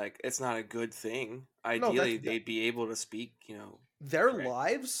it, but like it's not a good thing. Ideally, they'd be able to speak. You know, their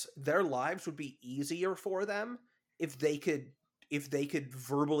lives would be easier for them if they could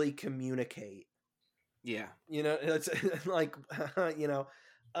verbally communicate. Yeah, you know, it's like you know,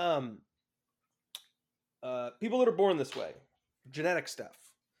 people that are born this way, genetic stuff.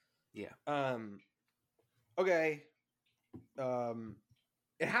 Yeah. Okay.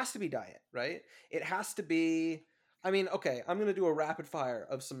 It has to be diet, right? It has to be. I mean, okay, I'm gonna do a rapid fire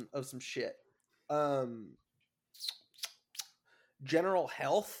of some shit. General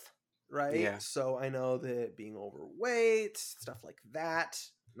health, right? Yeah. So I know that being overweight, stuff like that,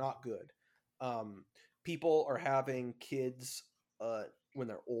 not good. People are having kids when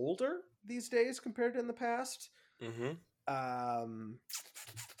they're older these days compared to in the past.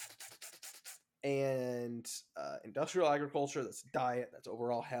 And industrial agriculture, that's diet, that's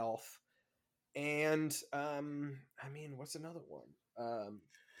overall health. And I mean, what's another one?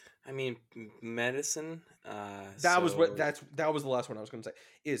 I mean, medicine. That was the last one I was going to say.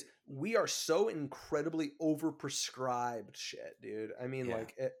 Is we are so incredibly overprescribed shit, dude. I mean,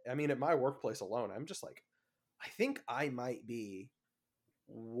 at my workplace alone, I'm just like, I think I might be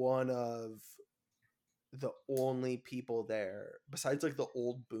one of the only people there, besides like the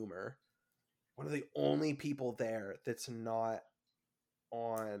old boomer, one of the only people there that's not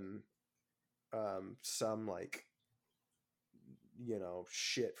on some like, you know,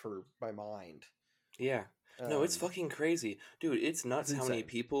 shit for my mind. Yeah. No, it's fucking crazy. Dude, it's nuts how many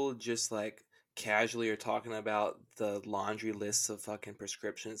people just like casually are talking about the laundry lists of fucking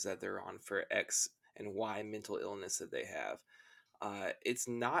prescriptions that they're on for X and Y mental illness that they have. It's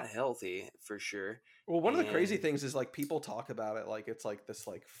not healthy for sure. Well, one of the crazy things is like people talk about it like it's like this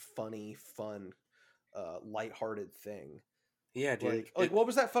like funny, fun, lighthearted thing. Yeah, dude. Like what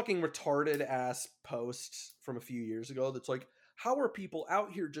was that fucking retarded ass post from a few years ago that's like, how are people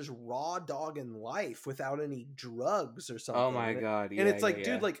out here just raw dogging life without any drugs or something? Oh my god! And it's like,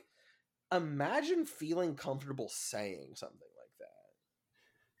 dude, like, imagine feeling comfortable saying something like that.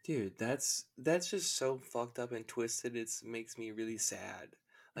 Dude, that's just so fucked up and twisted. It makes me really sad.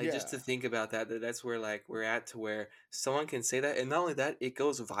 Like just to think about that's where like we're at, to where someone can say that, and not only that, it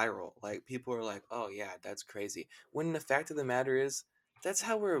goes viral. Like people are like, "Oh yeah, that's crazy." When the fact of the matter is, that's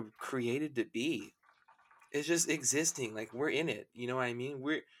how we're created to be. It's just existing. Like we're in it. You know what I mean?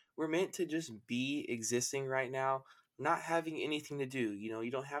 We're meant to just be existing right now, not having anything to do. You know,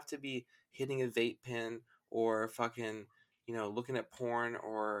 you don't have to be hitting a vape pen or fucking, you know, looking at porn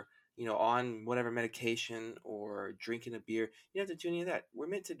or, you know, on whatever medication or drinking a beer. You don't have to do any of that. We're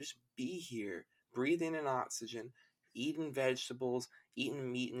meant to just be here, breathing in oxygen, eating vegetables, eating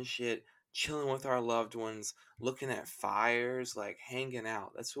meat and shit, chilling with our loved ones, looking at fires, like hanging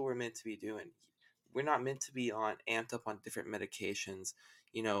out. That's what we're meant to be doing. We're not meant to be amped up on different medications,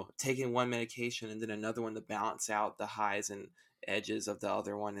 you know, taking one medication and then another one to balance out the highs and edges of the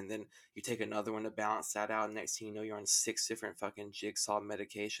other one, and then you take another one to balance that out, and next thing you know, you're on 6 different fucking jigsaw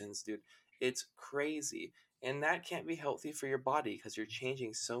medications, dude. It's crazy, and that can't be healthy for your body because you're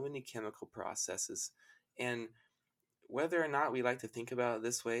changing so many chemical processes. And whether or not we like to think about it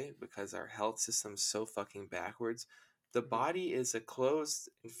this way, because our health system's so fucking backwards, the Mm-hmm. body is a closed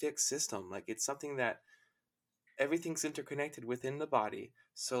and fixed system. Like, it's something that everything's interconnected within the body.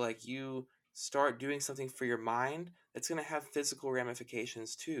 So like you start doing something for your mind, that's going to have physical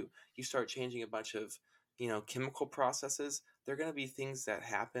ramifications too. You start changing a bunch of, chemical processes. There are going to be things that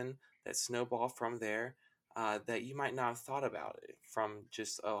happen that snowball from there, that you might not have thought about it from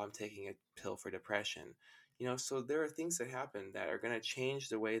just, oh, I'm taking a pill for depression. So there are things that happen that are going to change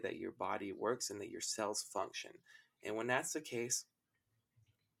the way that your body works and that your cells function. And when that's the case,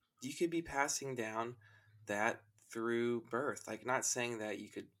 you could be passing down that through birth. Like, not saying that you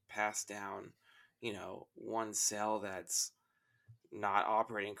could pass down, one cell that's not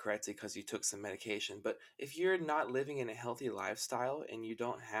operating correctly because you took some medication. But if you're not living in a healthy lifestyle and you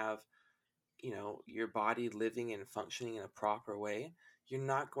don't have, your body living and functioning in a proper way, you're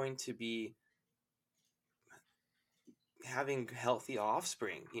not going to be having healthy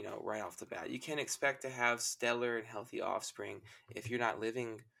offspring, right off the bat. You can't expect to have stellar and healthy offspring if you're not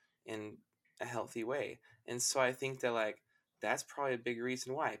living in a healthy way. And so I think that, like, that's probably a big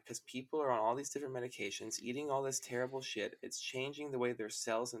reason why, because people are on all these different medications, eating all this terrible shit. It's changing the way their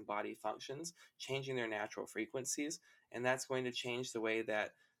cells and body functions, changing their natural frequencies, and that's going to change the way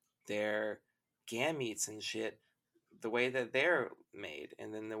that their gametes and shit, the way that they're made,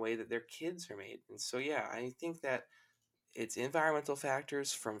 and then the way that their kids are made. And so yeah, I think that it's environmental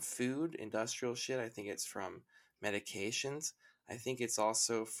factors from food, industrial shit. I think it's from medications. I think it's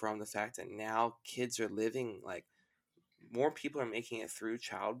also from the fact that now kids are living, like, more people are making it through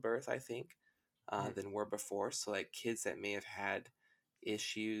childbirth, I think, Mm-hmm. than were before. So, like, kids that may have had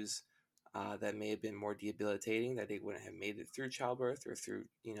issues, that may have been more debilitating, that they wouldn't have made it through childbirth or through,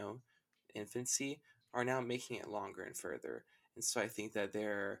 infancy, are now making it longer and further. And so I think that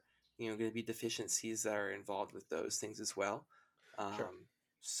there are, going to be deficiencies that are involved with those things as well. Sure.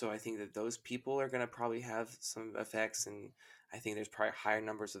 So I think that those people are going to probably have some effects, and I think there's probably higher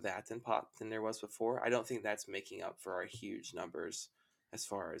numbers of that than there was before. I don't think that's making up for our huge numbers as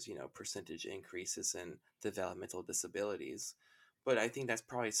far as, percentage increases in developmental disabilities, but I think that's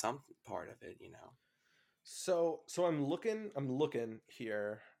probably some part of it. So I'm looking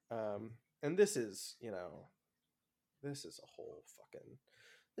here, and this is, this is a whole fucking,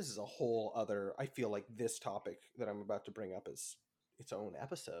 this is a whole other, I feel like this topic that I'm about to bring up is its own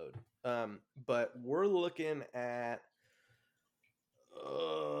episode. But we're looking at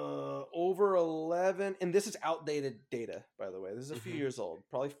over 11, and this is outdated data, by the way. This is a few Mm-hmm. years old,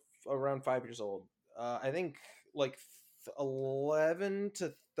 probably around 5 years old. I think like 11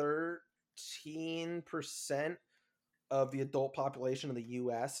 to 13% of the adult population of the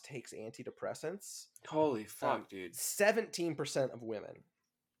US takes antidepressants. Holy fuck, dude. 17% of women.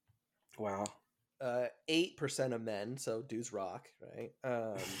 Wow. 8% of men, so dudes rock, right?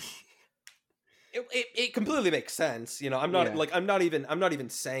 It completely makes sense. I'm not like I'm not even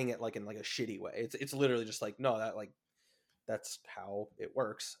saying it like in like a shitty way. It's literally just like, no, that, like, that's how it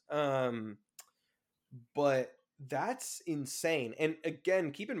works. But that's insane. And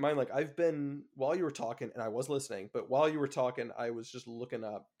again, keep in mind, like, I've been, while you were talking, and I was listening, but while you were talking, I was just looking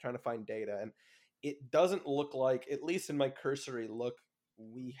up, trying to find data, and it doesn't look like, at least in my cursory look,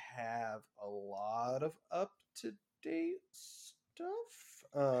 we have a lot of up to date stuff.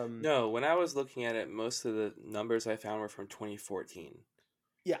 No, when I was looking at it, most of the numbers I found were from 2014.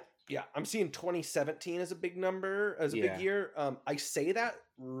 Yeah, I'm seeing 2017 as a big number, as a big Yeah. year. I say that,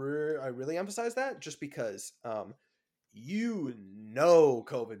 I really emphasize that just because, COVID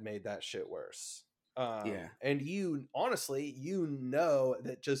made that shit worse. Yeah. And honestly,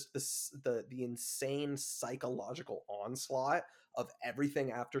 that just the insane psychological onslaught of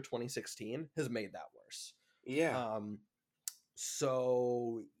everything after 2016 has made that worse. Yeah.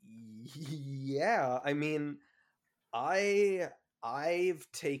 So yeah, I mean, I've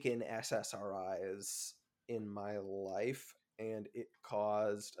taken SSRIs in my life, and it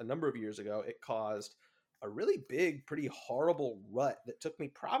caused, a number of years ago, it caused a really big, pretty horrible rut that took me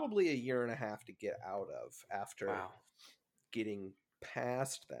probably a year and a half to get out of after getting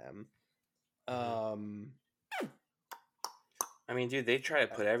past them. I mean, dude, they try to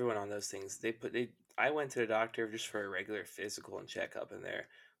put everyone on those things. I went to the doctor just for a regular physical and checkup, and they're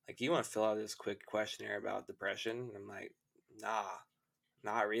like, "You want to fill out this quick questionnaire about depression?" And I'm like, "Nah,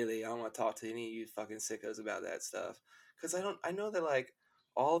 not really. I don't want to talk to any of you fucking sickos about that stuff." Because I know that, like,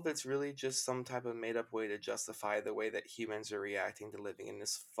 all of it's really just some type of made up way to justify the way that humans are reacting to living in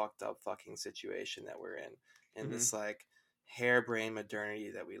this fucked up fucking situation that we're in this, like, harebrained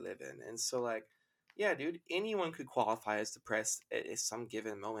modernity that we live in. And so, like, yeah, dude, anyone could qualify as depressed at some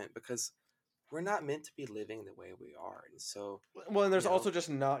given moment, because we're not meant to be living the way we are. And so, well, and there's also just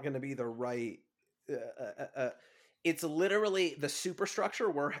not going to be the right it's literally the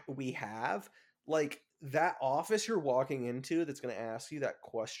superstructure we have, like that office you're walking into that's going to ask you that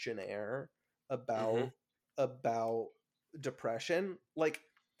questionnaire about about depression, like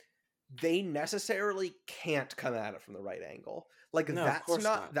they necessarily can't come at it from the right angle. Like no,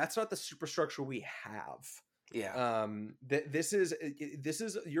 that's not the superstructure we have. Yeah. This is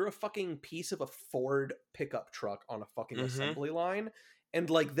you're a fucking piece of a Ford pickup truck on a fucking assembly line, and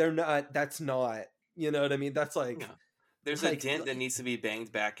like that's not, you know what I mean? That's like, no. There's a dent that needs to be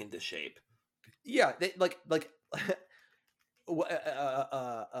banged back into shape. Yeah,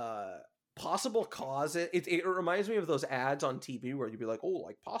 possible cause. It reminds me of those ads on TV where you'd be like, oh,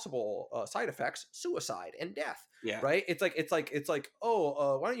 like possible side effects, suicide and death. Yeah. Right. It's like,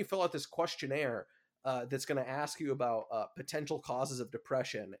 oh, why don't you fill out this questionnaire that's going to ask you about potential causes of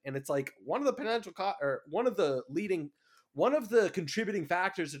depression, and it's like one of the contributing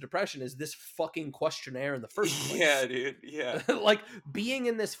factors of depression is this fucking questionnaire in the first place. Yeah, dude. Yeah. Like being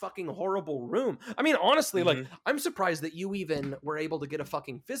in this fucking horrible room. I mean, honestly, like I'm surprised that you even were able to get a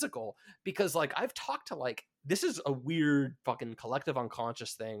fucking physical, because like I've talked to, like, this is a weird fucking collective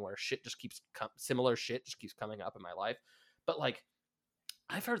unconscious thing where shit just keeps similar shit just keeps coming up in my life. But like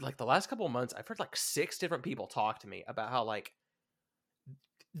I've heard, like, the last couple of months, I've heard like 6 different people talk to me about how like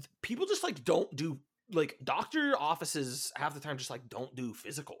people just like don't do, like, doctor offices half the time just like don't do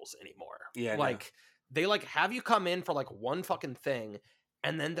physicals anymore. Yeah. Like they like have you come in for like one fucking thing,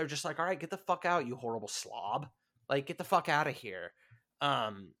 and then they're just like, all right, get the fuck out, you horrible slob. Like, get the fuck out of here.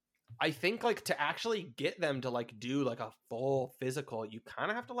 I think like to actually get them to like do like a full physical, you kind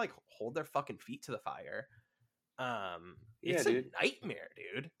of have to like hold their fucking feet to the fire. It's a nightmare,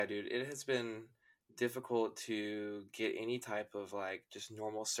 dude. Yeah, dude. It has been difficult to get any type of like just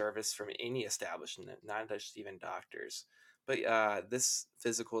normal service from any establishment, not just even doctors. But this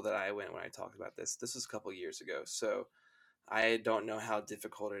physical that I went when I talked about this was a couple years ago. So I don't know how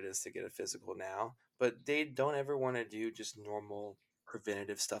difficult it is to get a physical now, but they don't ever want to do just normal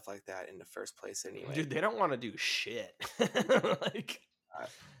preventative stuff like that in the first place anyway. Dude, they don't want to do shit. Like,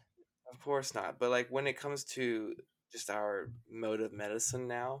 of course not. But like when it comes to just our mode of medicine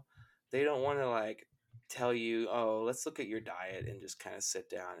now, they don't want to like tell you, oh, let's look at your diet and just kind of sit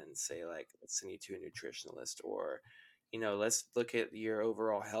down and say like, let's send you to a nutritionalist, or, you know, let's look at your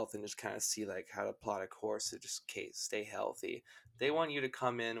overall health and just kind of see like how to plot a course to just stay healthy. They want you to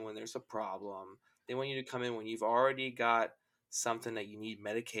come in when there's a problem. They want you to come in when you've already got something that you need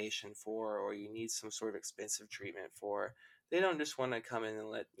medication for, or you need some sort of expensive treatment for. They don't just want to come in and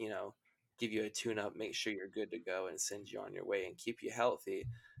let, you know, give you a tune-up, make sure you're good to go, and send you on your way and keep you healthy.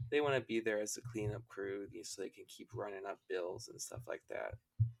 They want to be there as a cleanup crew so they can keep running up bills and stuff like that.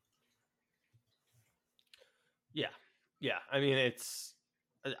 Yeah. I mean, it's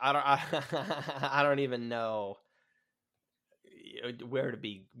I don't even know where to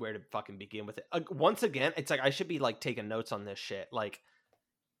fucking begin with it. Once again, it's like I should be like taking notes on this shit. Like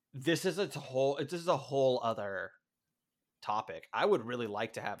this is a whole other topic. I would really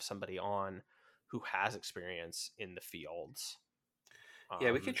like to have somebody on who has experience in the fields.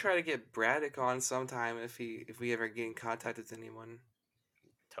 Yeah, we could try to get Braddock on sometime if we ever get in contact with anyone.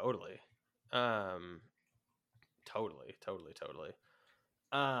 Totally. Totally.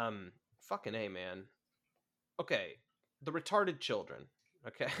 Fucking A, man. Okay, the retarded children.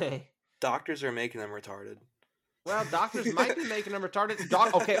 Okay. Doctors are making them retarded. Well, doctors might be making them retarded.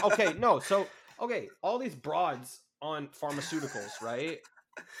 Okay, no. So, okay, all these broads on pharmaceuticals, right?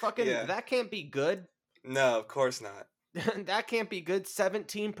 Fucking, that can't be good. No, of course not. That can't be good.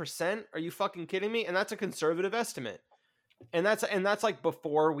 17%? Are you fucking kidding me? And that's a conservative estimate. And that's like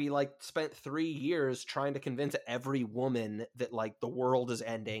before we like spent 3 years trying to convince every woman that like the world is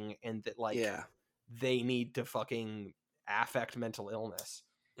ending and that like they need to fucking affect mental illness.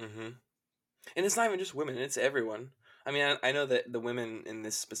 Mm-hmm. And it's not even just women; it's everyone. I mean, I know that the women in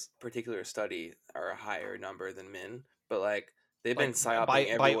this particular study are a higher number than men, but like they've been psyoping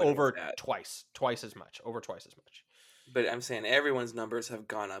everyone by over twice as much. But I'm saying everyone's numbers have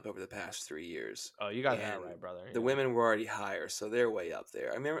gone up over the past 3 years. Oh, you got that right, brother. The women were already higher, so they're way up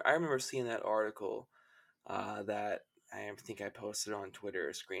there. I remember seeing that article that I think I posted on Twitter,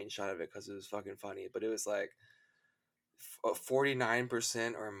 a screenshot of it because it was fucking funny. But it was like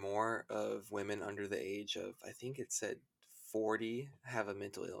 49% or more of women under the age of, I think it said 40, have a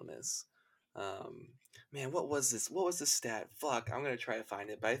mental illness. Man, what was this? What was the stat? Fuck, I'm gonna try to find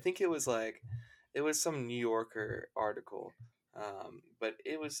it. But I think it was some New Yorker article, but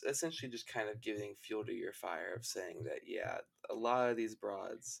it was essentially just kind of giving fuel to your fire of saying that, yeah, a lot of these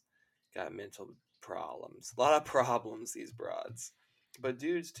broads got mental problems. A lot of problems, these broads. But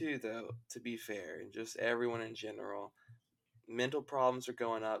dudes too, though, to be fair, and just everyone in general, mental problems are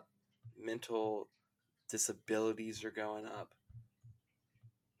going up. Mental disabilities are going up.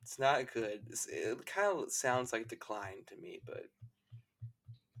 It's not good. It kind of sounds like decline to me, but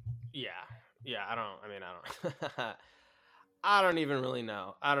yeah. I don't. I don't even really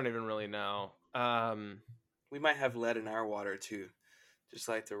know. we might have lead in our water too, just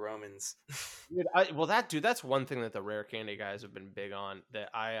like the Romans. That's one thing that the rare candy guys have been big on that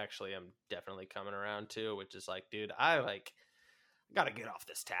I actually am definitely coming around to, which is like, dude, I gotta get off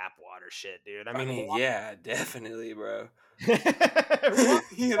this tap water shit, dude. I I mean, mean, yeah, definitely, bro. Wa-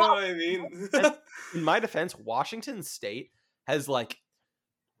 You know what I mean? in my defense, Washington State has like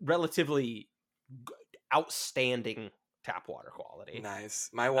relatively outstanding tap water quality. Nice.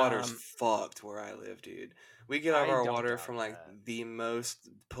 My water's fucked where I live, dude. We get all of I our don't water doubt from like that. the most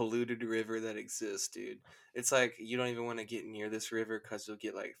polluted river that exists, dude. It's like you don't even want to get near this river because you'll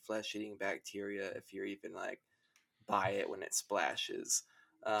get like flesh-eating bacteria if you're even like by it when it splashes.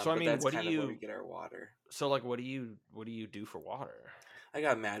 So I But mean, that's kind of where we get our water. So like, what do you do for water? I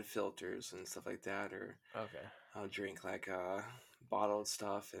got mad filters and stuff like that, or Okay. I'll drink like bottled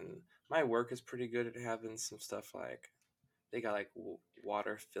stuff. And my work is pretty good at having some stuff like they got like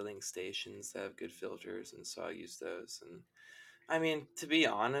water filling stations that have good filters, and so I use those. And I mean, to be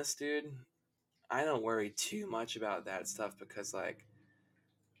honest, dude, I don't worry too much about that stuff because like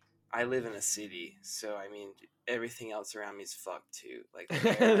I live in a city, so I mean everything else around me is fucked too. Like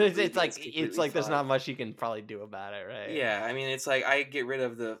the air I'm breathing is It's completely like there's not fucked. much you can probably do about it, right? Yeah, I mean it's like I get rid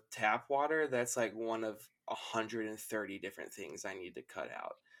of the tap water. That's like one of 130 different things I need to cut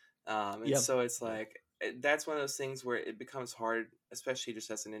out. And Yep. so it's like that's one of those things where it becomes hard, especially just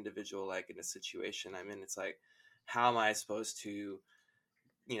as an individual, like in a situation I'm in. It's like, how am I supposed to,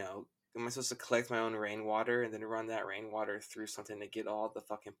 you know, am I supposed to collect my own rainwater and then run that rainwater through something to get all the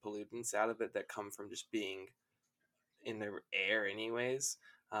fucking pollutants out of it that come from just being in the air anyways?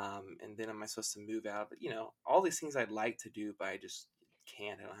 And then am I supposed to move out? But all these things I'd like to do, but I just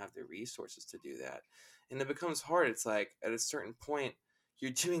can't. I don't have the resources to do that, and it becomes hard. It's like at a certain point,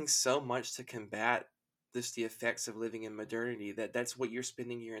 you're doing so much to combat just the effects of living in modernity that's what you're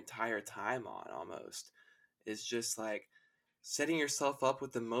spending your entire time on. Almost is just like setting yourself up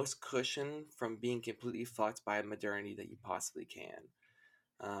with the most cushion from being completely fucked by modernity that you possibly can.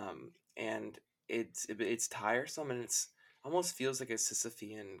 And it's tiresome, and it's almost feels like a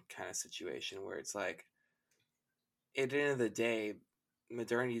Sisyphean kind of situation where it's like at the end of the day,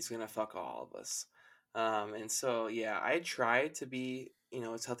 modernity is gonna fuck all of us. And so yeah, I try to be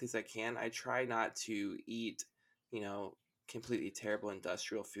as healthy as I can. I try not to eat you know completely terrible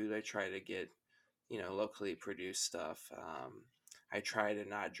industrial food. I try to get locally produced stuff. I try to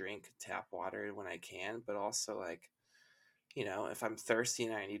not drink tap water when I can, but also like if I'm thirsty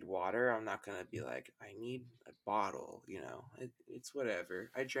and I need water, I'm not gonna be like, I need a bottle. It's whatever.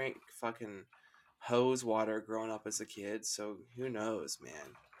 I drank fucking hose water growing up as a kid, so who knows,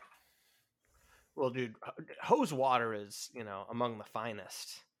 man. Well, dude, hose water is among the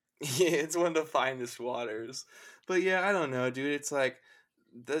finest. Yeah, it's one of the finest waters. But yeah, I don't know, dude. It's like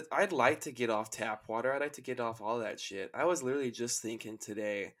I'd like to get off tap water. I'd like to get off all that shit. I was literally just thinking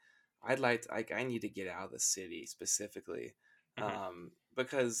today, I need to get out of the city specifically. Mm-hmm.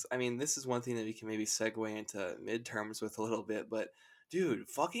 Because I mean, this is one thing that we can maybe segue into midterms with a little bit, but dude,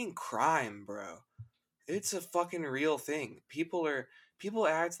 fucking crime, bro. It's a fucking real thing. People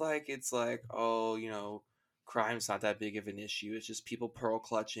act like it's like, oh, crime's not that big of an issue. It's just people pearl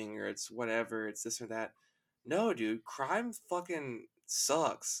clutching or it's whatever, it's this or that. No, dude, crime fucking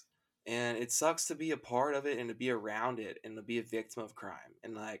sucks. And it sucks to be a part of it and to be around it and to be a victim of crime.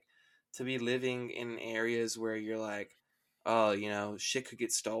 And like to be living in areas where you're like, oh, shit could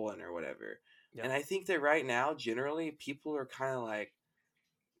get stolen or whatever. Yep. And I think that right now, generally, people are kind of like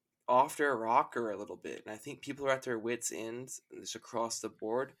off their rocker a little bit. And I think people are at their wits' ends just across the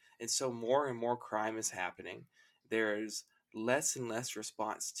board. And so more and more crime is happening. There's less and less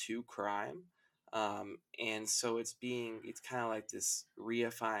response to crime. And so it's kind of like this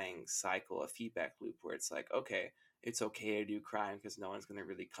reifying cycle, a feedback loop where it's like, okay, it's okay to do crime because no one's going to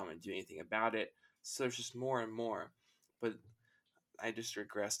really come and do anything about it. So there's just more and more. But I just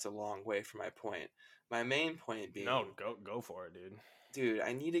regressed a long way from my point. My main point No, being, go for it, dude. dude,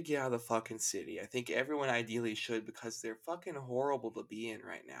 I need to get out of the fucking city. I think everyone ideally should because they're fucking horrible to be in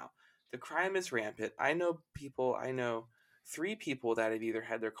right now. The crime is rampant. I know 3 people that have either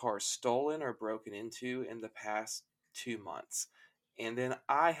had their cars stolen or broken into in the past 2 months. And then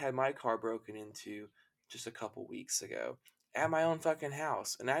I had my car broken into just a couple weeks ago. at my own fucking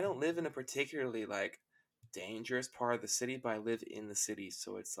house. And I don't live in a particularly like dangerous part of the city, but I live in the city,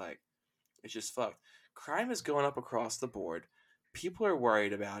 so it's like it's just fucked. Crime is going up across the board. People are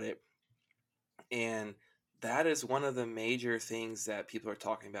worried about it, and that is one of the major things that people are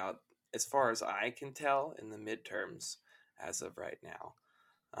talking about, as far as I can tell, in the midterms as of right now.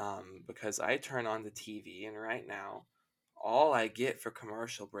 Because I turn on the TV, and right now, all I get for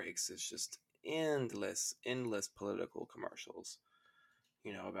commercial breaks is just endless political commercials.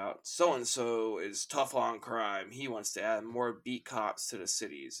 About so and so is tough on crime. He wants to add more beat cops to the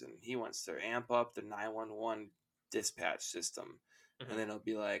cities, and he wants to amp up the 911 dispatch system. And then it'll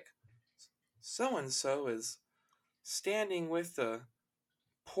be like, so and so is standing with the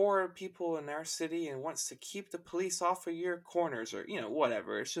poor people in our city and wants to keep the police off of your corners, or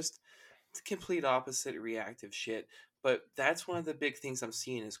whatever. It's just complete opposite reactive shit. But that's one of the big things I'm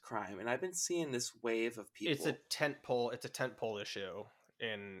seeing is crime, and I've been seeing this wave of people. It's a tentpole issue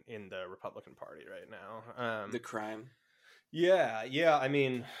in the Republican Party right now. The crime. Yeah. I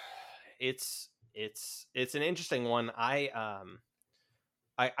mean, it's an interesting one. I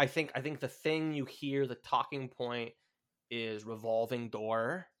think the thing you hear, the talking point, is revolving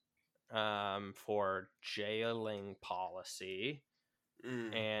door for jailing policy,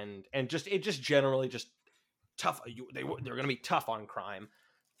 and just generally just tough. They're going to be tough on crime.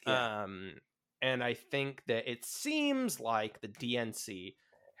 Yeah. And I think that it seems like the DNC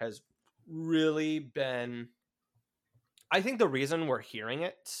has really been. I think the reason we're hearing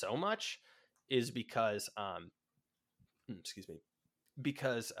it so much is because,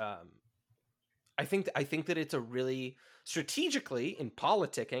 because I think that it's a really strategically in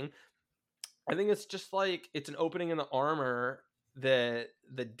politicking. I think it's just like it's an opening in the armor that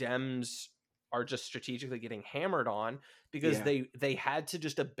the Dems are just strategically getting hammered on, because they had to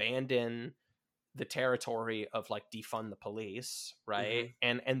just abandon the territory of like defund the police, right?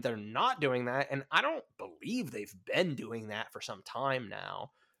 And they're not doing that, and I don't believe they've been doing that for some time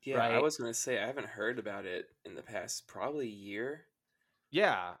now. Yeah, right? I was gonna say I haven't heard about it in the past probably year.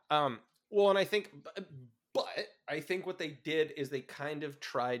 Yeah. Well, and I think, but I think what they did is they kind of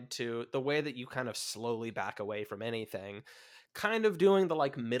tried to, the way that you kind of slowly back away from anything, kind of doing the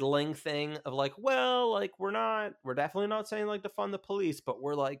like middling thing of like, well, like we're definitely not saying like defund the police, but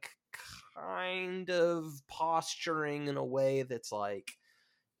we're like kind of posturing in a way that's like,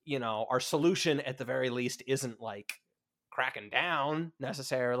 our solution at the very least isn't like cracking down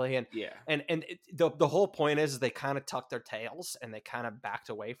necessarily. And the whole point is they kind of tucked their tails and they kind of backed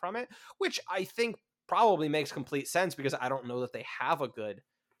away from it, which I think probably makes complete sense, because I don't know that they have a good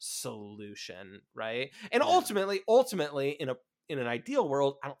solution, right? And ultimately in an ideal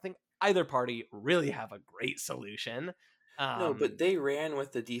world, I don't think either party really have a great solution. No, but they ran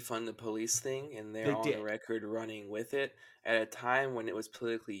with the defund the police thing, and they're on the record running with it at a time when it was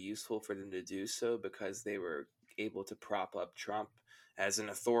politically useful for them to do so, because they were able to prop up Trump as an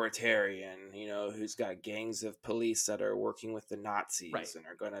authoritarian, who's got gangs of police that are working with the Nazis and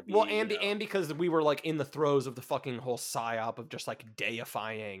are going to be and because we were like in the throes of the fucking whole psyop of just like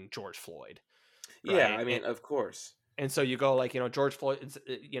deifying George Floyd. Right? Yeah, I mean, of course. And so you go like, George Floyd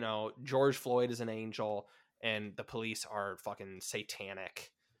is an angel, and the police are fucking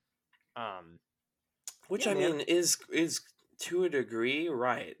satanic. Which I mean is to a degree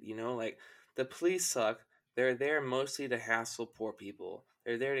right. Like the police suck. They're there mostly to hassle poor people.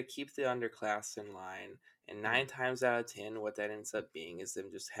 They're there to keep the underclass in line. And 9 times out of 10, what that ends up being is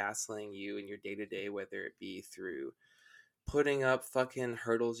them just hassling you in your day-to-day, whether it be through putting up fucking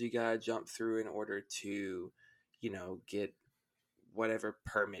hurdles you gotta jump through in order to, get whatever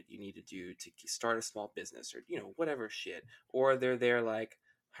permit you need to do to start a small business, or, whatever shit. Or they're there, like,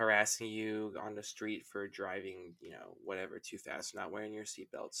 harassing you on the street for driving, whatever, too fast, not wearing your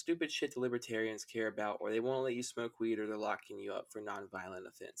seatbelt. Stupid shit the libertarians care about, or they won't let you smoke weed, or they're locking you up for nonviolent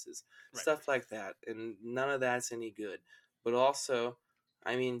offenses. Right. Stuff like that. And none of that's any good. But also,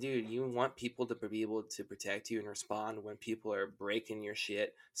 I mean, dude, you want people to be able to protect you and respond when people are breaking your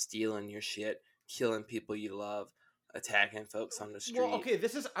shit, stealing your shit, killing people you love, attacking folks on the street. Well, okay,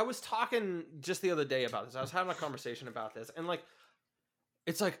 I was talking just the other day about this. I was having a conversation about this, and like,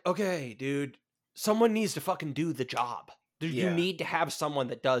 it's like, okay, dude, someone needs to fucking do the job. You need to have someone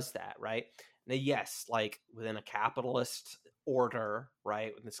that does that, right? Now, yes, like within a capitalist order,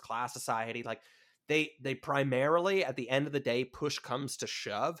 right, with this class society, like they primarily, at the end of the day, push comes to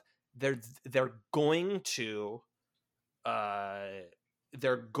shove, they're going to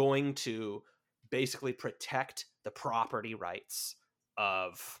basically protect the property rights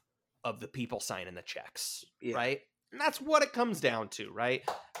of the people signing the checks, right? And that's what it comes down to, right?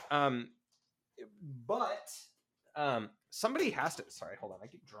 But Somebody has to. Sorry, hold on. I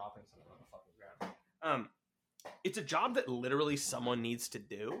keep dropping something on the fucking ground. It's a job that literally someone needs to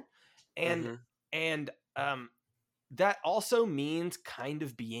do, and that also means kind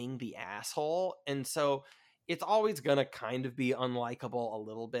of being the asshole, and so it's always gonna kind of be unlikable a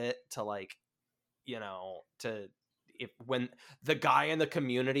little bit to like, to if when the guy in the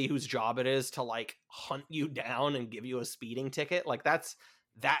community whose job it is to like hunt you down and give you a speeding ticket, like that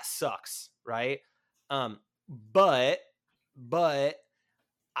sucks, right? Um, but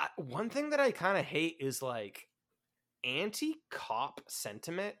one thing that I kind of hate is like anti-cop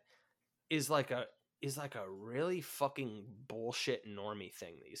sentiment is like a really fucking bullshit normie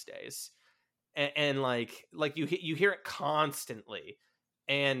thing these days, and like you hear it constantly,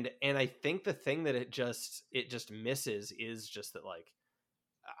 and I think the thing that it just misses is just that, like,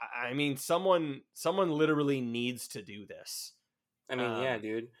 I mean, someone literally needs to do this. I mean, yeah,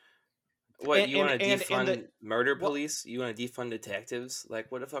 dude. What, you want to defund murder police? You want to defund detectives?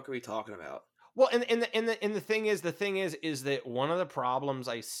 Like, what the fuck are we talking about? Well, and the thing is that one of the problems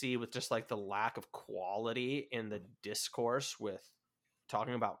I see with just like the lack of quality in the discourse with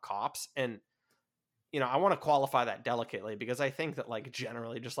talking about cops, and I want to qualify that delicately, because I think that like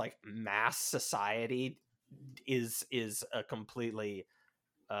generally just like mass society is a completely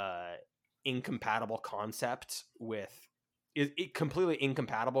incompatible concept with it completely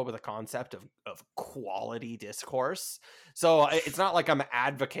incompatible with a concept of quality discourse. So it's not like I'm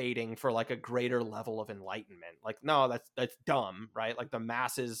advocating for like a greater level of enlightenment. Like, no, that's dumb, right? Like the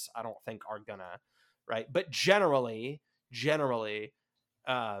masses, I don't think are gonna, right? But generally, the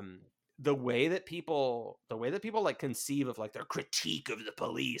way that people like conceive of like their critique of the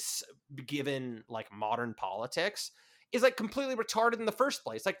police given like modern politics is like completely retarded in the first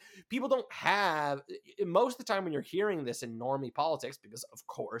place. Like, people don't have, most of the time when you're hearing this in normie politics, because of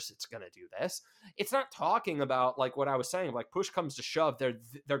course it's going to do this, it's not talking about like what I was saying, like push comes to shove,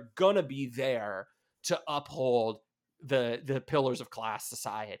 they're going to be there to uphold the pillars of class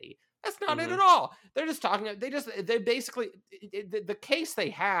society. That's not it at all. They're just talking, they basically, the case they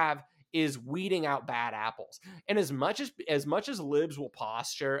have is weeding out bad apples. And as much as libs will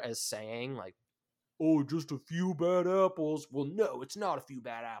posture as saying like, oh, just a few bad apples. Well, no, it's not a few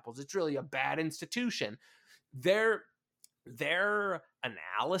bad apples. It's really a bad institution. Their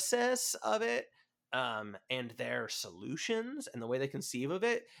analysis of it, and their solutions and the way they conceive of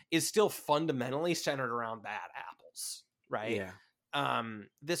it is still fundamentally centered around bad apples, right? Yeah.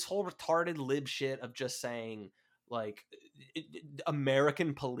 This whole retarded lib shit of just saying like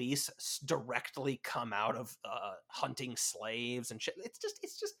American police directly come out of hunting slaves and shit.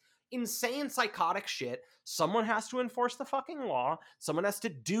 It's just insane psychotic shit. Someone has to enforce the fucking law. Someone has to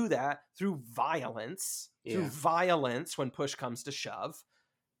do that through violence. When push comes to shove.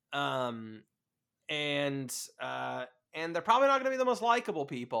 And they're probably not going to be the most likable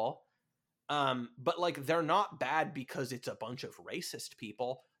people. But like, they're not bad because it's a bunch of racist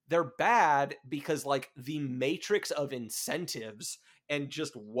people. They're bad because like the matrix of incentives and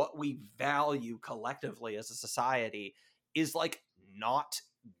just what we value collectively as a society is like not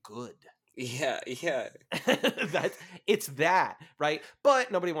good. Yeah. It's that, right?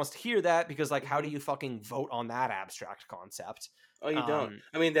 But nobody wants to hear that, because like, how do you fucking vote on that abstract concept? Oh, you don't.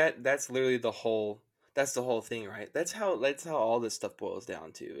 I mean, that's literally the whole thing, right? That's how all this stuff boils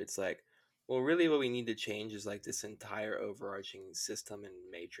down to. It's like, well, really what we need to change is like this entire overarching system and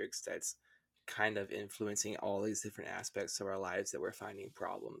matrix that's kind of influencing all these different aspects of our lives that we're finding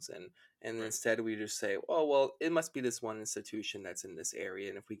problems in. And instead we just say, oh, well, it must be this one institution that's in this area,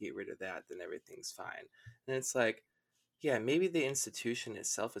 and if we get rid of that, then everything's fine. And it's like, yeah, maybe the institution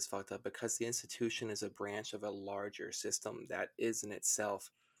itself is fucked up because the institution is a branch of a larger system that is in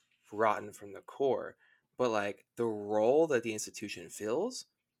itself rotten from the core. But like, the role that the institution fills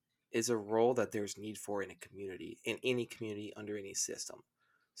is a role that there's need for in a community, in any community, under any system.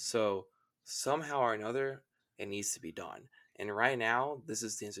 So somehow or another, it needs to be done. And right now, this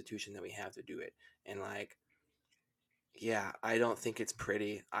is the institution that we have to do it. And like, yeah, I don't think it's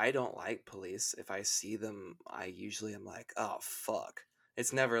pretty. I don't like police. If I see them, I usually am like, oh fuck.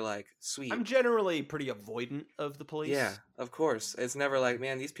 It's never like, sweet. I'm generally pretty avoidant of the police. Yeah, of course. It's never like,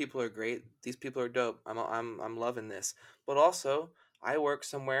 man, these people are great. These people are dope. I'm loving this. But also, I work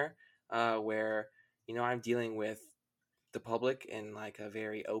somewhere where I'm dealing with the public in like a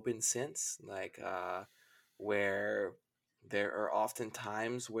very open sense, like where there are often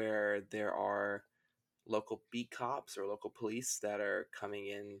times where there are local beat cops or local police that are coming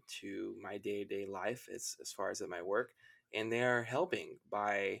into my day-to-day life as far as at my work, and they are helping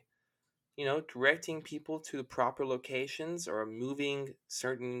by directing people to the proper locations or moving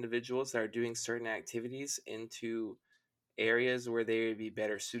certain individuals that are doing certain activities into areas where they would be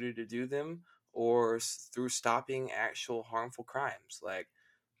better suited to do them, or through stopping actual harmful crimes. Like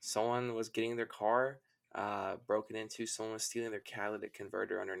someone was getting their car broken into, someone was stealing their catalytic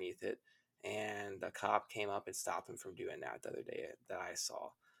converter underneath it, and a cop came up and stopped them from doing that the other day that I saw.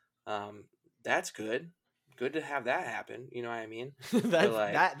 That's good. Good to have that happen. You know what I mean? But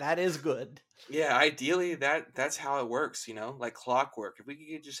like, that is good. yeah, ideally that's how it works. Like clockwork. If we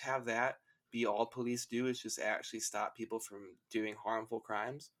could just have that be all police do is just actually stop people from doing harmful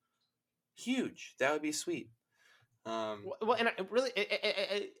crimes, huge. That would be sweet. Well, and really,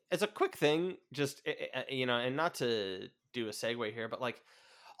 as a quick thing, just and not to do a segue here, but like,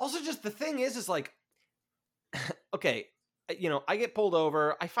 also just the thing is like, okay, I get pulled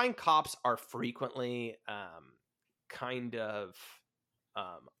over. I find cops are frequently kind of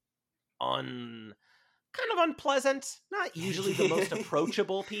um kind of unpleasant. Not usually the most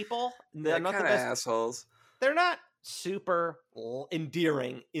approachable people. They're not the best assholes. They're not super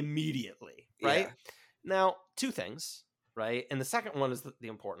endearing immediately, right? Yeah. Now, two things, right? And the second one is the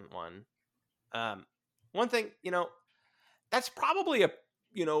important one. One thing, that's probably a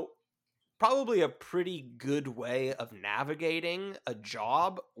pretty good way of navigating a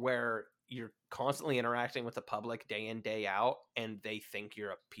job where you're constantly interacting with the public day in, day out, and they think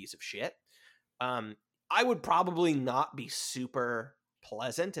you're a piece of shit. I would probably not be super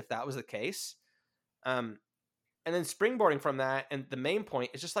pleasant if that was the case. And then springboarding from that, and the main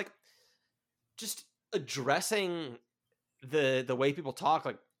point is just addressing the way people talk.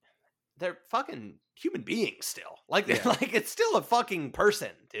 Like, they're fucking human beings still. Like, yeah. Like, it's still a fucking person,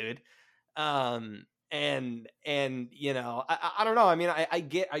 dude. And I don't know. I mean, I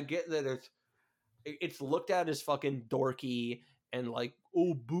get that it's looked at as fucking dorky and like,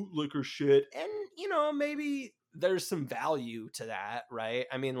 oh, bootlicker shit. And, maybe there's some value to that, right?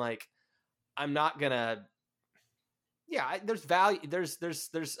 I mean, like, I'm not gonna, yeah, there's value. There's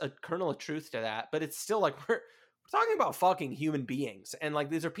a kernel of truth to that, but it's still like, we're talking about fucking human beings. And like,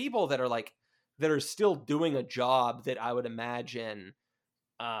 these are people that are still doing a job that I would imagine,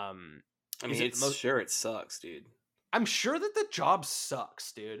 I mean, sure it sucks, dude. I'm sure that the job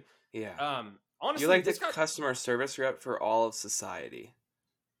sucks, dude. Yeah. Honestly, you're like the customer service rep for all of society.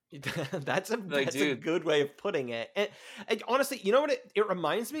 That's a good way of putting it. And honestly, you know what? It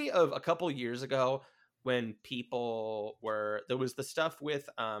reminds me of a couple years ago when people there was the stuff with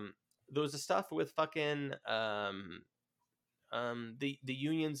fucking the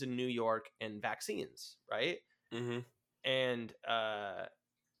unions in New York and vaccines, right? Mm-hmm. And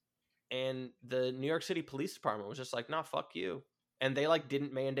the New York City Police Department was just like, nah, fuck you. And they like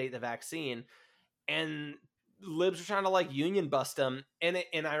didn't mandate the vaccine. And libs were trying to like union bust them. And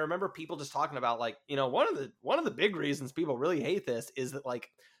I remember people just talking about like, one of the big reasons people really hate this is that like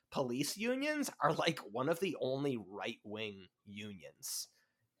police unions are like one of the only right-wing unions.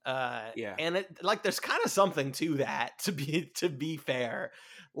 Yeah. And it like there's kind of something to that, to be fair.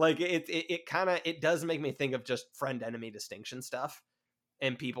 Like it does make me think of just friend enemy distinction stuff.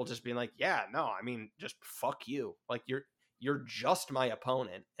 And people just being like, yeah, no, I mean, just fuck you. Like you're just my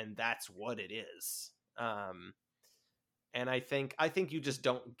opponent, and that's what it is. And I think you just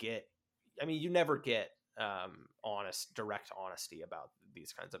don't get. I mean, you never get direct honesty about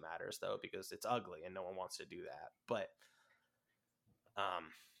these kinds of matters, though, because it's ugly and no one wants to do that. But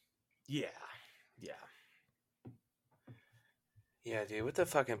yeah, dude, with the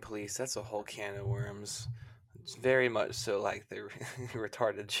fucking police, that's a whole can of worms. It's very much so like the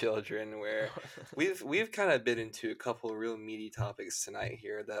retarded children, where we've kind of been into a couple of real meaty topics tonight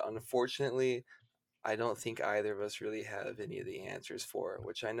here that unfortunately I don't think either of us really have any of the answers for,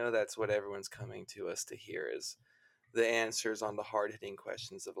 which I know that's what everyone's coming to us to hear, is the answers on the hard-hitting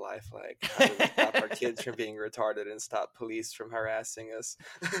questions of life, like how do we stop our kids from being retarded and stop police from harassing us?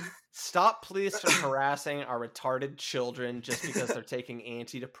 Stop police from harassing our retarded children just because they're taking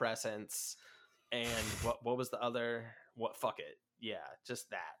antidepressants. And what was the other? What? Fuck it. Yeah, just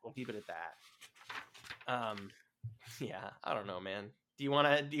that. We'll keep it at that. Yeah, I don't know, man. Do you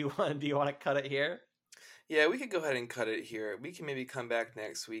want to cut it here? Yeah, we could go ahead and cut it here. We can maybe come back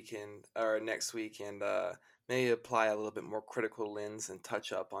next week and maybe apply a little bit more critical lens and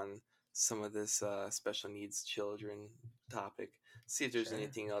touch up on some of this special needs children topic. See if there's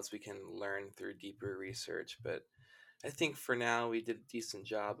anything else we can learn through deeper research. But I think for now we did a decent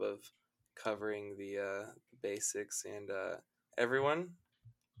job of covering the basics. And everyone,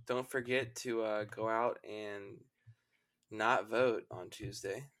 don't forget to go out and not vote on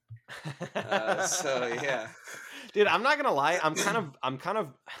Tuesday. So yeah, dude, I'm not gonna lie. I'm kind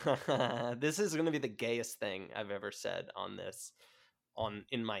of. This is gonna be the gayest thing I've ever said on this,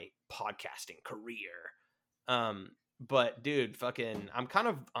 in my podcasting career. But dude, fucking, I'm kind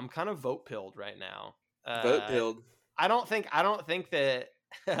of vote pilled right now. vote build. I don't think that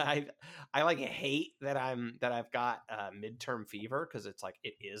I like hate that I've got midterm fever, because it's like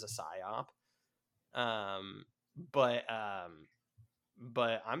it is a psyop. Um, but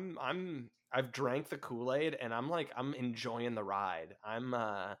I've drank the Kool-Aid, and I'm enjoying the ride. I'm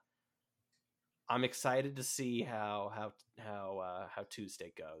excited to see how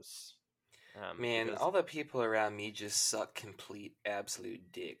Tuesday goes. Man, Because all the people around me just suck complete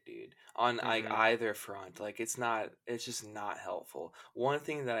absolute dick, dude. On like mhm. either front. Like it's just not helpful. One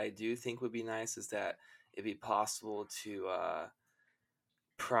thing that I do think would be nice is that it'd be possible to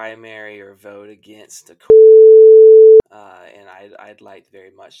primary or vote against a and I'd like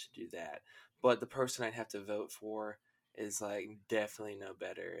very much to do that. But the person I'd have to vote for is like definitely no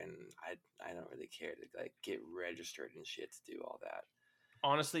better, and I don't really care to like get registered and shit to do all that.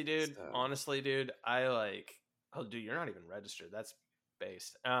 So Honestly, dude, I like. Oh, dude, you're not even registered. That's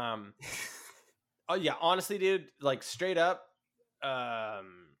based. Oh yeah, honestly, dude, like straight up,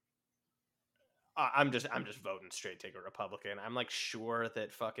 I'm just voting straight take a Republican. I'm like sure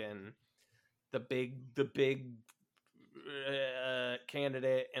that fucking the big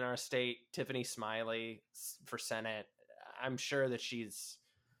candidate in our state, Tiffany Smiley for Senate. I'm sure that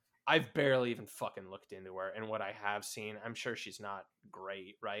I've barely even fucking looked into her, and what I have seen, I'm sure she's not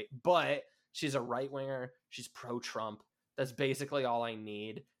great, right? But she's a right winger. She's pro Trump. That's basically all I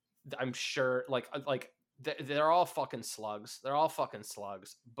need. I'm sure, they're all fucking slugs. They're all fucking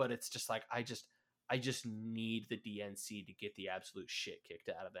slugs. But it's just like I just need the DNC to get the absolute shit kicked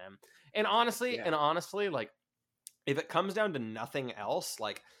out of them. And yeah, honestly, like if it comes down to nothing else,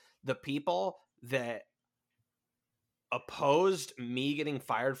 like the people that opposed me getting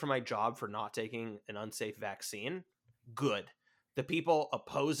fired from my job for not taking an unsafe vaccine, good. The people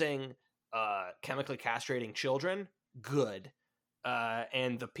opposing chemically castrating children, good.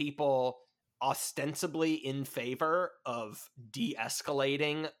 And the people ostensibly in favor of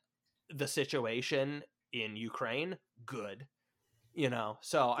de-escalating the situation in Ukraine, good.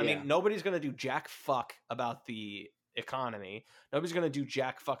 So I yeah, mean, nobody's gonna do jack fuck about the economy. Nobody's gonna do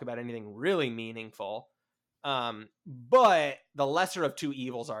jack fuck about anything really meaningful. But the lesser of two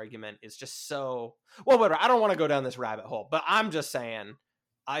evils argument is just so well. Whatever. I don't want to go down this rabbit hole, but I'm just saying,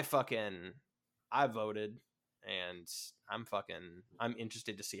 I voted, and I'm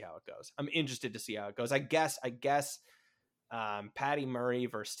interested to see how it goes. I guess. Patty Murray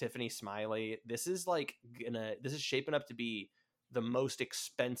versus Tiffany Smiley. This is shaping up to be the most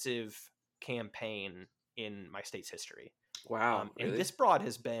expensive campaign in my state's history. wow, And really? this broad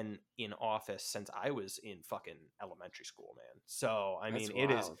has been in office since I was in fucking elementary school, man. So I That's mean,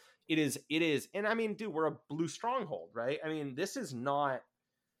 wild. it is, and I mean, dude, we're a blue stronghold, right? I mean, this is not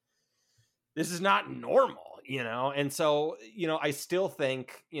normal, And so, I still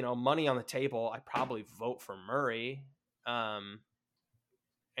think, money on the table, I probably vote for Murray. And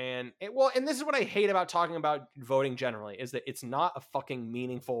this is what I hate about talking about voting generally, is that it's not a fucking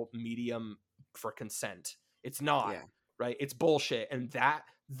meaningful medium for consent. It's not, Yeah, right? It's bullshit. And that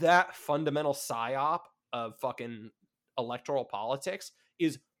fundamental psyop of fucking electoral politics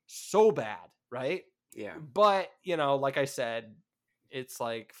is so bad, right? yeah, But, like I said, it's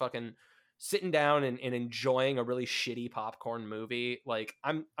like fucking sitting down and enjoying a really shitty popcorn movie. Like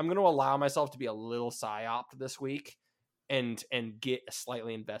I'm gonna allow myself to be a little psyoped this week and get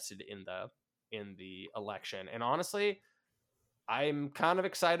slightly invested in the election. And honestly, I'm kind of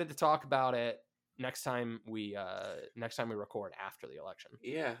excited to talk about it next time we record after the election.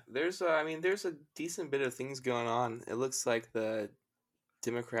 yeah. I mean, there's a decent bit of things going on. It looks like the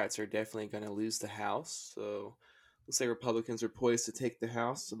Democrats are definitely going to lose the House. So looks like Republicans are poised to take the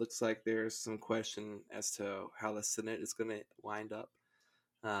House. It looks like there's some question as to how the Senate is going to wind up.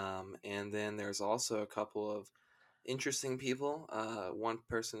 And then there's also a couple of interesting people. One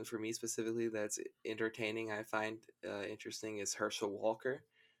person for me specifically that's entertaining, I find interesting, is Herschel Walker,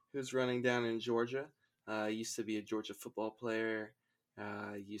 who's running down in Georgia. Used to be a Georgia football player.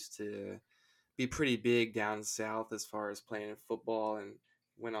 Used to be pretty big down south as far as playing football, and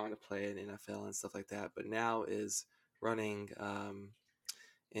went on to play in NFL and stuff like that. But now is running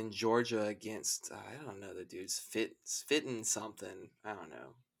in Georgia against I don't know the dude's fitting something. I don't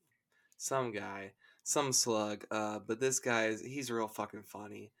know, some guy, some slug. But this guy he's real fucking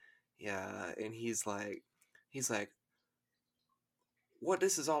funny. Yeah, and he's like what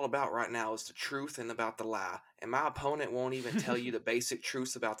this is all about right now is the truth and about the lie. And my opponent won't even tell you the basic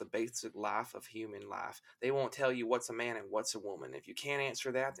truths about the basic life of human life. They won't tell you what's a man and what's a woman. If you can't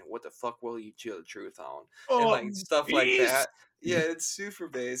answer that, then what the fuck will you tell the truth on? And Oh, like stuff like beast! that. Yeah, it's super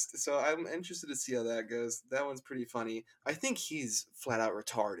based. So I'm interested to see how that goes. That one's pretty funny. I think he's flat out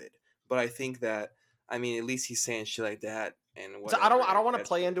retarded. But I think that, I mean, at least he's saying shit like that and So whatever. I don't want to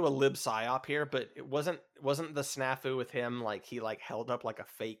play into a lib psyop here, but it wasn't the snafu with him like he like held up like a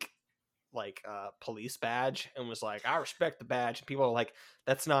fake like police badge and was like, I respect the badge, and people are like,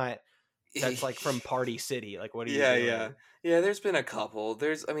 that's like from Party City, like what are you doing? Yeah, there's been a couple.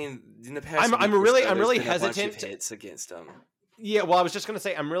 I mean, in the past I'm really hesitant to hits against him. Yeah, well, I was just gonna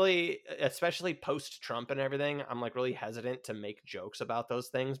say, I'm really, especially post Trump and everything, I'm like really hesitant to make jokes about those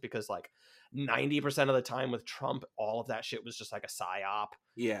things because like 90% of the time with Trump, all of that shit was just like a psyop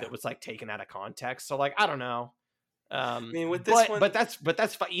that was like taken out of context. So like, I don't know. I mean, with this one, but that's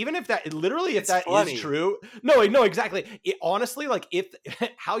fine. Even if that literally, if that funny. is true, no, exactly. It, honestly, like if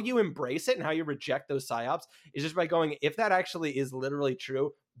how you embrace it and how you reject those psyops is just by going, if that actually is literally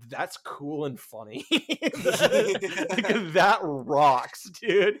true, that's cool and funny. That rocks,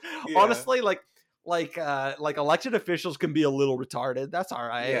 dude. Yeah. Honestly, like elected officials can be a little retarded. That's all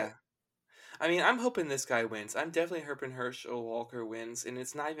right. Yeah. I mean, I'm hoping this guy wins. I'm definitely hoping Herschel Walker wins, and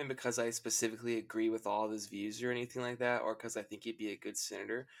it's not even because I specifically agree with all of his views or anything like that, or because I think he'd be a good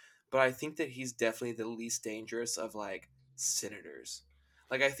senator, but I think that he's definitely the least dangerous of, like, senators.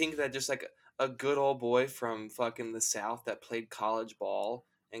 Like, I think that just, like, a good old boy from fucking the South that played college ball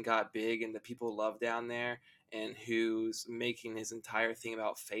and got big and the people love down there, and who's making his entire thing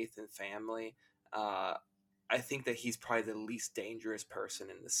about faith and family, I think that he's probably the least dangerous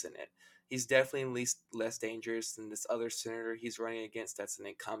person in the Senate. He's definitely less dangerous than this other senator he's running against that's an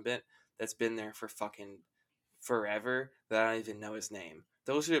incumbent that's been there for fucking forever that I don't even know his name.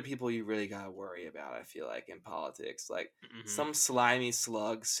 Those are the people you really gotta worry about, I feel like, in politics. Like, some slimy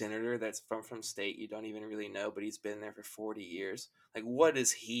slug senator that's from state you don't even really know, but he's been there for 40 years. Like, what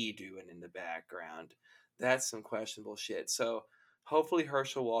is he doing in the background? That's some questionable shit. So, hopefully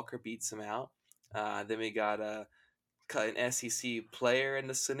Herschel Walker beats him out. Then we got an SEC player in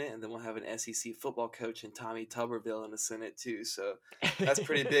the Senate, and then we'll have an SEC football coach in Tommy Tuberville in the Senate too. So that's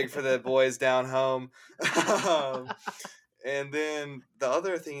pretty big for the boys down home. And then the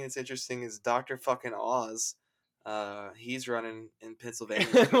other thing that's interesting is Dr. fucking Oz. He's running in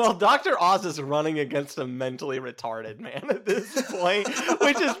Pennsylvania. Well, Dr. Oz is running against a mentally retarded man at this point,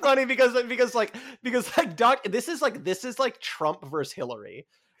 which is funny because Doc, this is like Trump versus Hillary.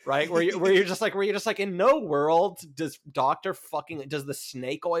 Right, where you're just like in no world does the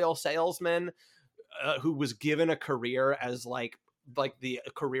snake oil salesman who was given a career as like the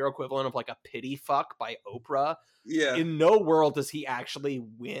career equivalent of like a pity fuck by Oprah. Yeah. In no world does he actually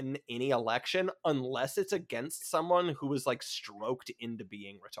win any election unless it's against someone who was like stroked into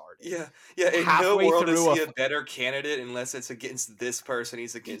being retarded. Yeah. Yeah. In no world is he a better candidate unless it's against this person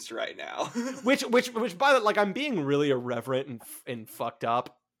he's against right now. which by the like, I'm being really irreverent and fucked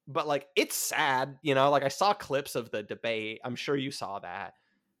up. But like, it's sad, you know. Like, I saw clips of the debate. I'm sure you saw that.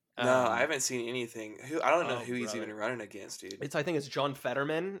 No, I haven't seen anything. I don't know who he's even running against, dude. I think it's John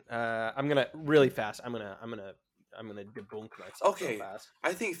Fetterman. I'm gonna really fast. I'm gonna debunk myself. Okay, so fast.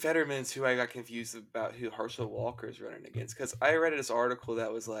 I think Fetterman's who I got confused about who Herschel Walker is running against, because I read this article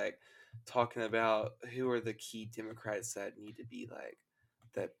that was like talking about who are the key Democrats that need to be like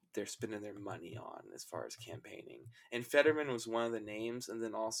that they're spending their money on as far as campaigning. And Fetterman was one of the names, and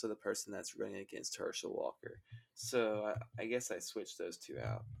then also the person that's running against Herschel Walker. So I guess I switched those two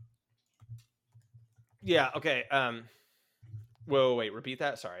out. Yeah, okay. Whoa, wait, repeat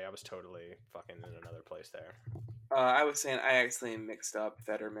that? Sorry, I was totally fucking in another place there. I was saying I actually mixed up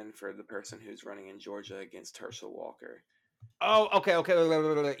Fetterman for the person who's running in Georgia against Herschel Walker. Oh, okay.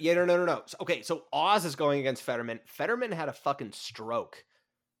 Yeah, no. Okay, so Oz is going against Fetterman. Fetterman had a fucking stroke.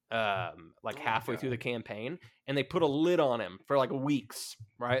 Halfway through the campaign, and they put a lid on him for like weeks,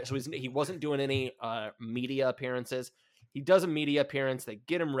 right? So he wasn't doing any media appearances. He does a media appearance. They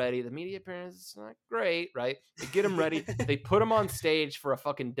get him ready. The media appearance is not great, right? They get him ready. They put him on stage for a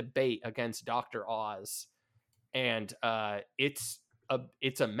fucking debate against Dr. Oz, and it's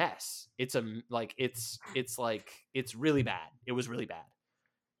a mess. It's really bad. It was really bad.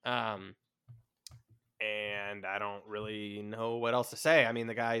 And I don't really know what else to say. I mean,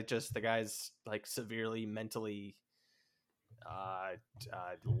 the guy's like severely mentally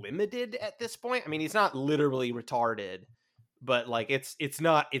limited at this point. I mean, he's not literally retarded, but like it's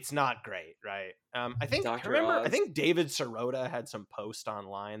not great, right? I think David Sirota had some post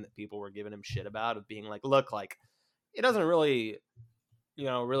online that people were giving him shit about, of being like, look, like it doesn't really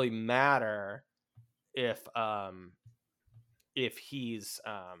really matter if he's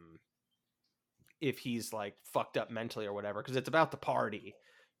like fucked up mentally or whatever, because it's about the party,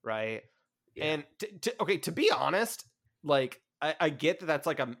 right? Yeah. And to be honest, like I get that that's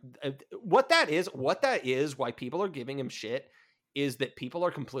like what that is why people are giving him shit is that people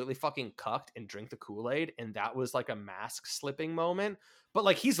are completely fucking cucked and drink the Kool-Aid, and that was like a mask slipping moment. But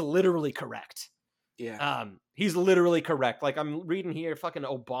like he's literally correct. Yeah. He's literally correct. Like I'm reading here, fucking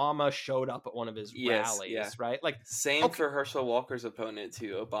Obama showed up at one of his rallies, right? Like same for Herschel Walker's opponent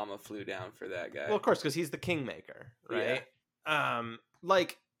too. Obama flew down for that guy. Well, of course, because he's the kingmaker, right? Yeah.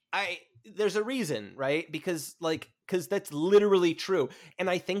 Like there's a reason, right? Because that's literally true, and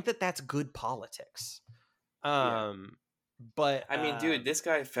I think that that's good politics. But I mean, dude, this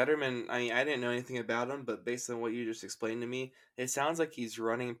guy Fetterman, I mean, I didn't know anything about him, but based on what you just explained to me, it sounds like he's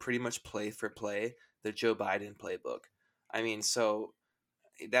running pretty much play for play the Joe Biden playbook. I mean, so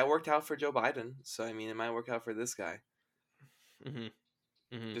that worked out for Joe Biden. So, I mean, it might work out for this guy.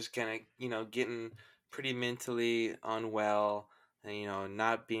 Just kind of, getting pretty mentally unwell and,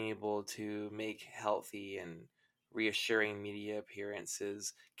 not being able to make healthy and reassuring media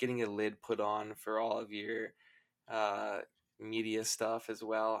appearances, getting a lid put on for all of your media stuff as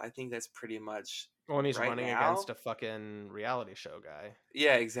well. I think that's pretty much when he's running against a fucking reality show guy.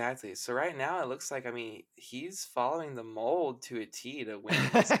 Yeah, exactly. So right now it looks like, I mean, he's following the mold to a T to win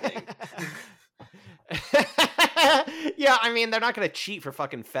this thing. Yeah, I mean, they're not going to cheat for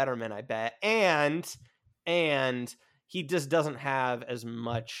fucking Fetterman, I bet. And he just doesn't have as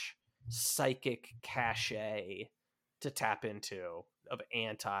much psychic cachet to tap into of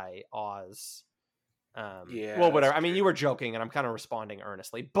anti-Oz. Well, whatever. I mean, you were joking, and I'm kind of responding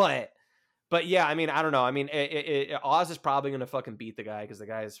earnestly, but yeah, I mean, I don't know. I mean, Oz is probably gonna fucking beat the guy because the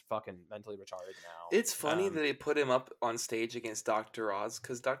guy is fucking mentally retarded now. It's funny that they put him up on stage against Dr. Oz,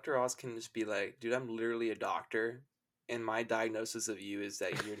 because Dr. Oz can just be like, "Dude, I'm literally a doctor, and my diagnosis of you is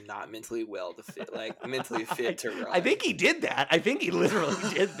that you're not mentally mentally fit to run." I think he did that. I think he literally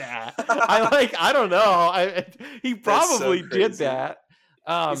did that. I don't know. He probably did that.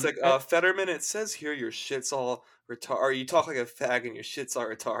 He's like, Fetterman, it says here your shit's all retarded. You talk like a fag and your shit's all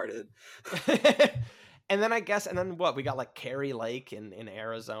retarded. And then what? We got like Carrie Lake in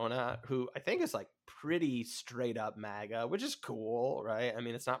Arizona, who I think is like pretty straight up MAGA, which is cool, right? I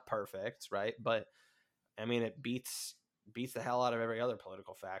mean, it's not perfect, right? But I mean, it beats the hell out of every other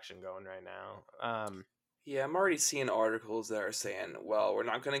political faction going right now. Yeah, I'm already seeing articles that are saying, well, we're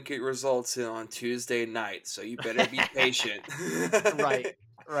not going to get results on Tuesday night, so you better be patient. Right.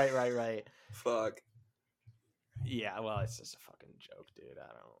 Fuck. Yeah, well, it's just a fucking joke, dude. I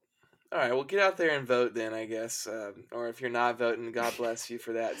don't... All right, well, get out there and vote then, I guess. Or if you're not voting, God bless you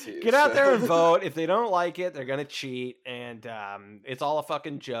for that, too. Get out there and vote. If they don't like it, they're going to cheat, and it's all a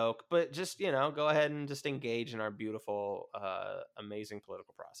fucking joke. But just, go ahead and just engage in our beautiful, amazing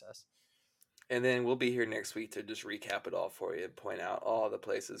political process. And then we'll be here next week to just recap it all for you and point out all the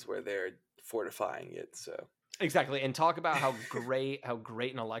places where they're fortifying it. So exactly, and talk about how great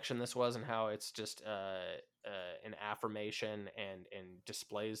an election this was, and how it's just an affirmation and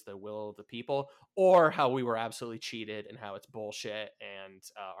displays the will of the people, or how we were absolutely cheated and how it's bullshit and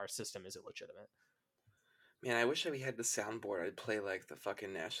our system is illegitimate. Man, I wish we had the soundboard. I'd play like the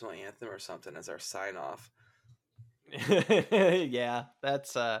fucking national anthem or something as our sign off. Yeah,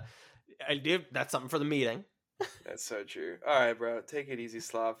 that's that's something for the meeting. That's so true. All right, bro. Take it easy,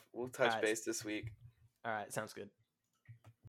 Slav. We'll touch base this week. All right, sounds good.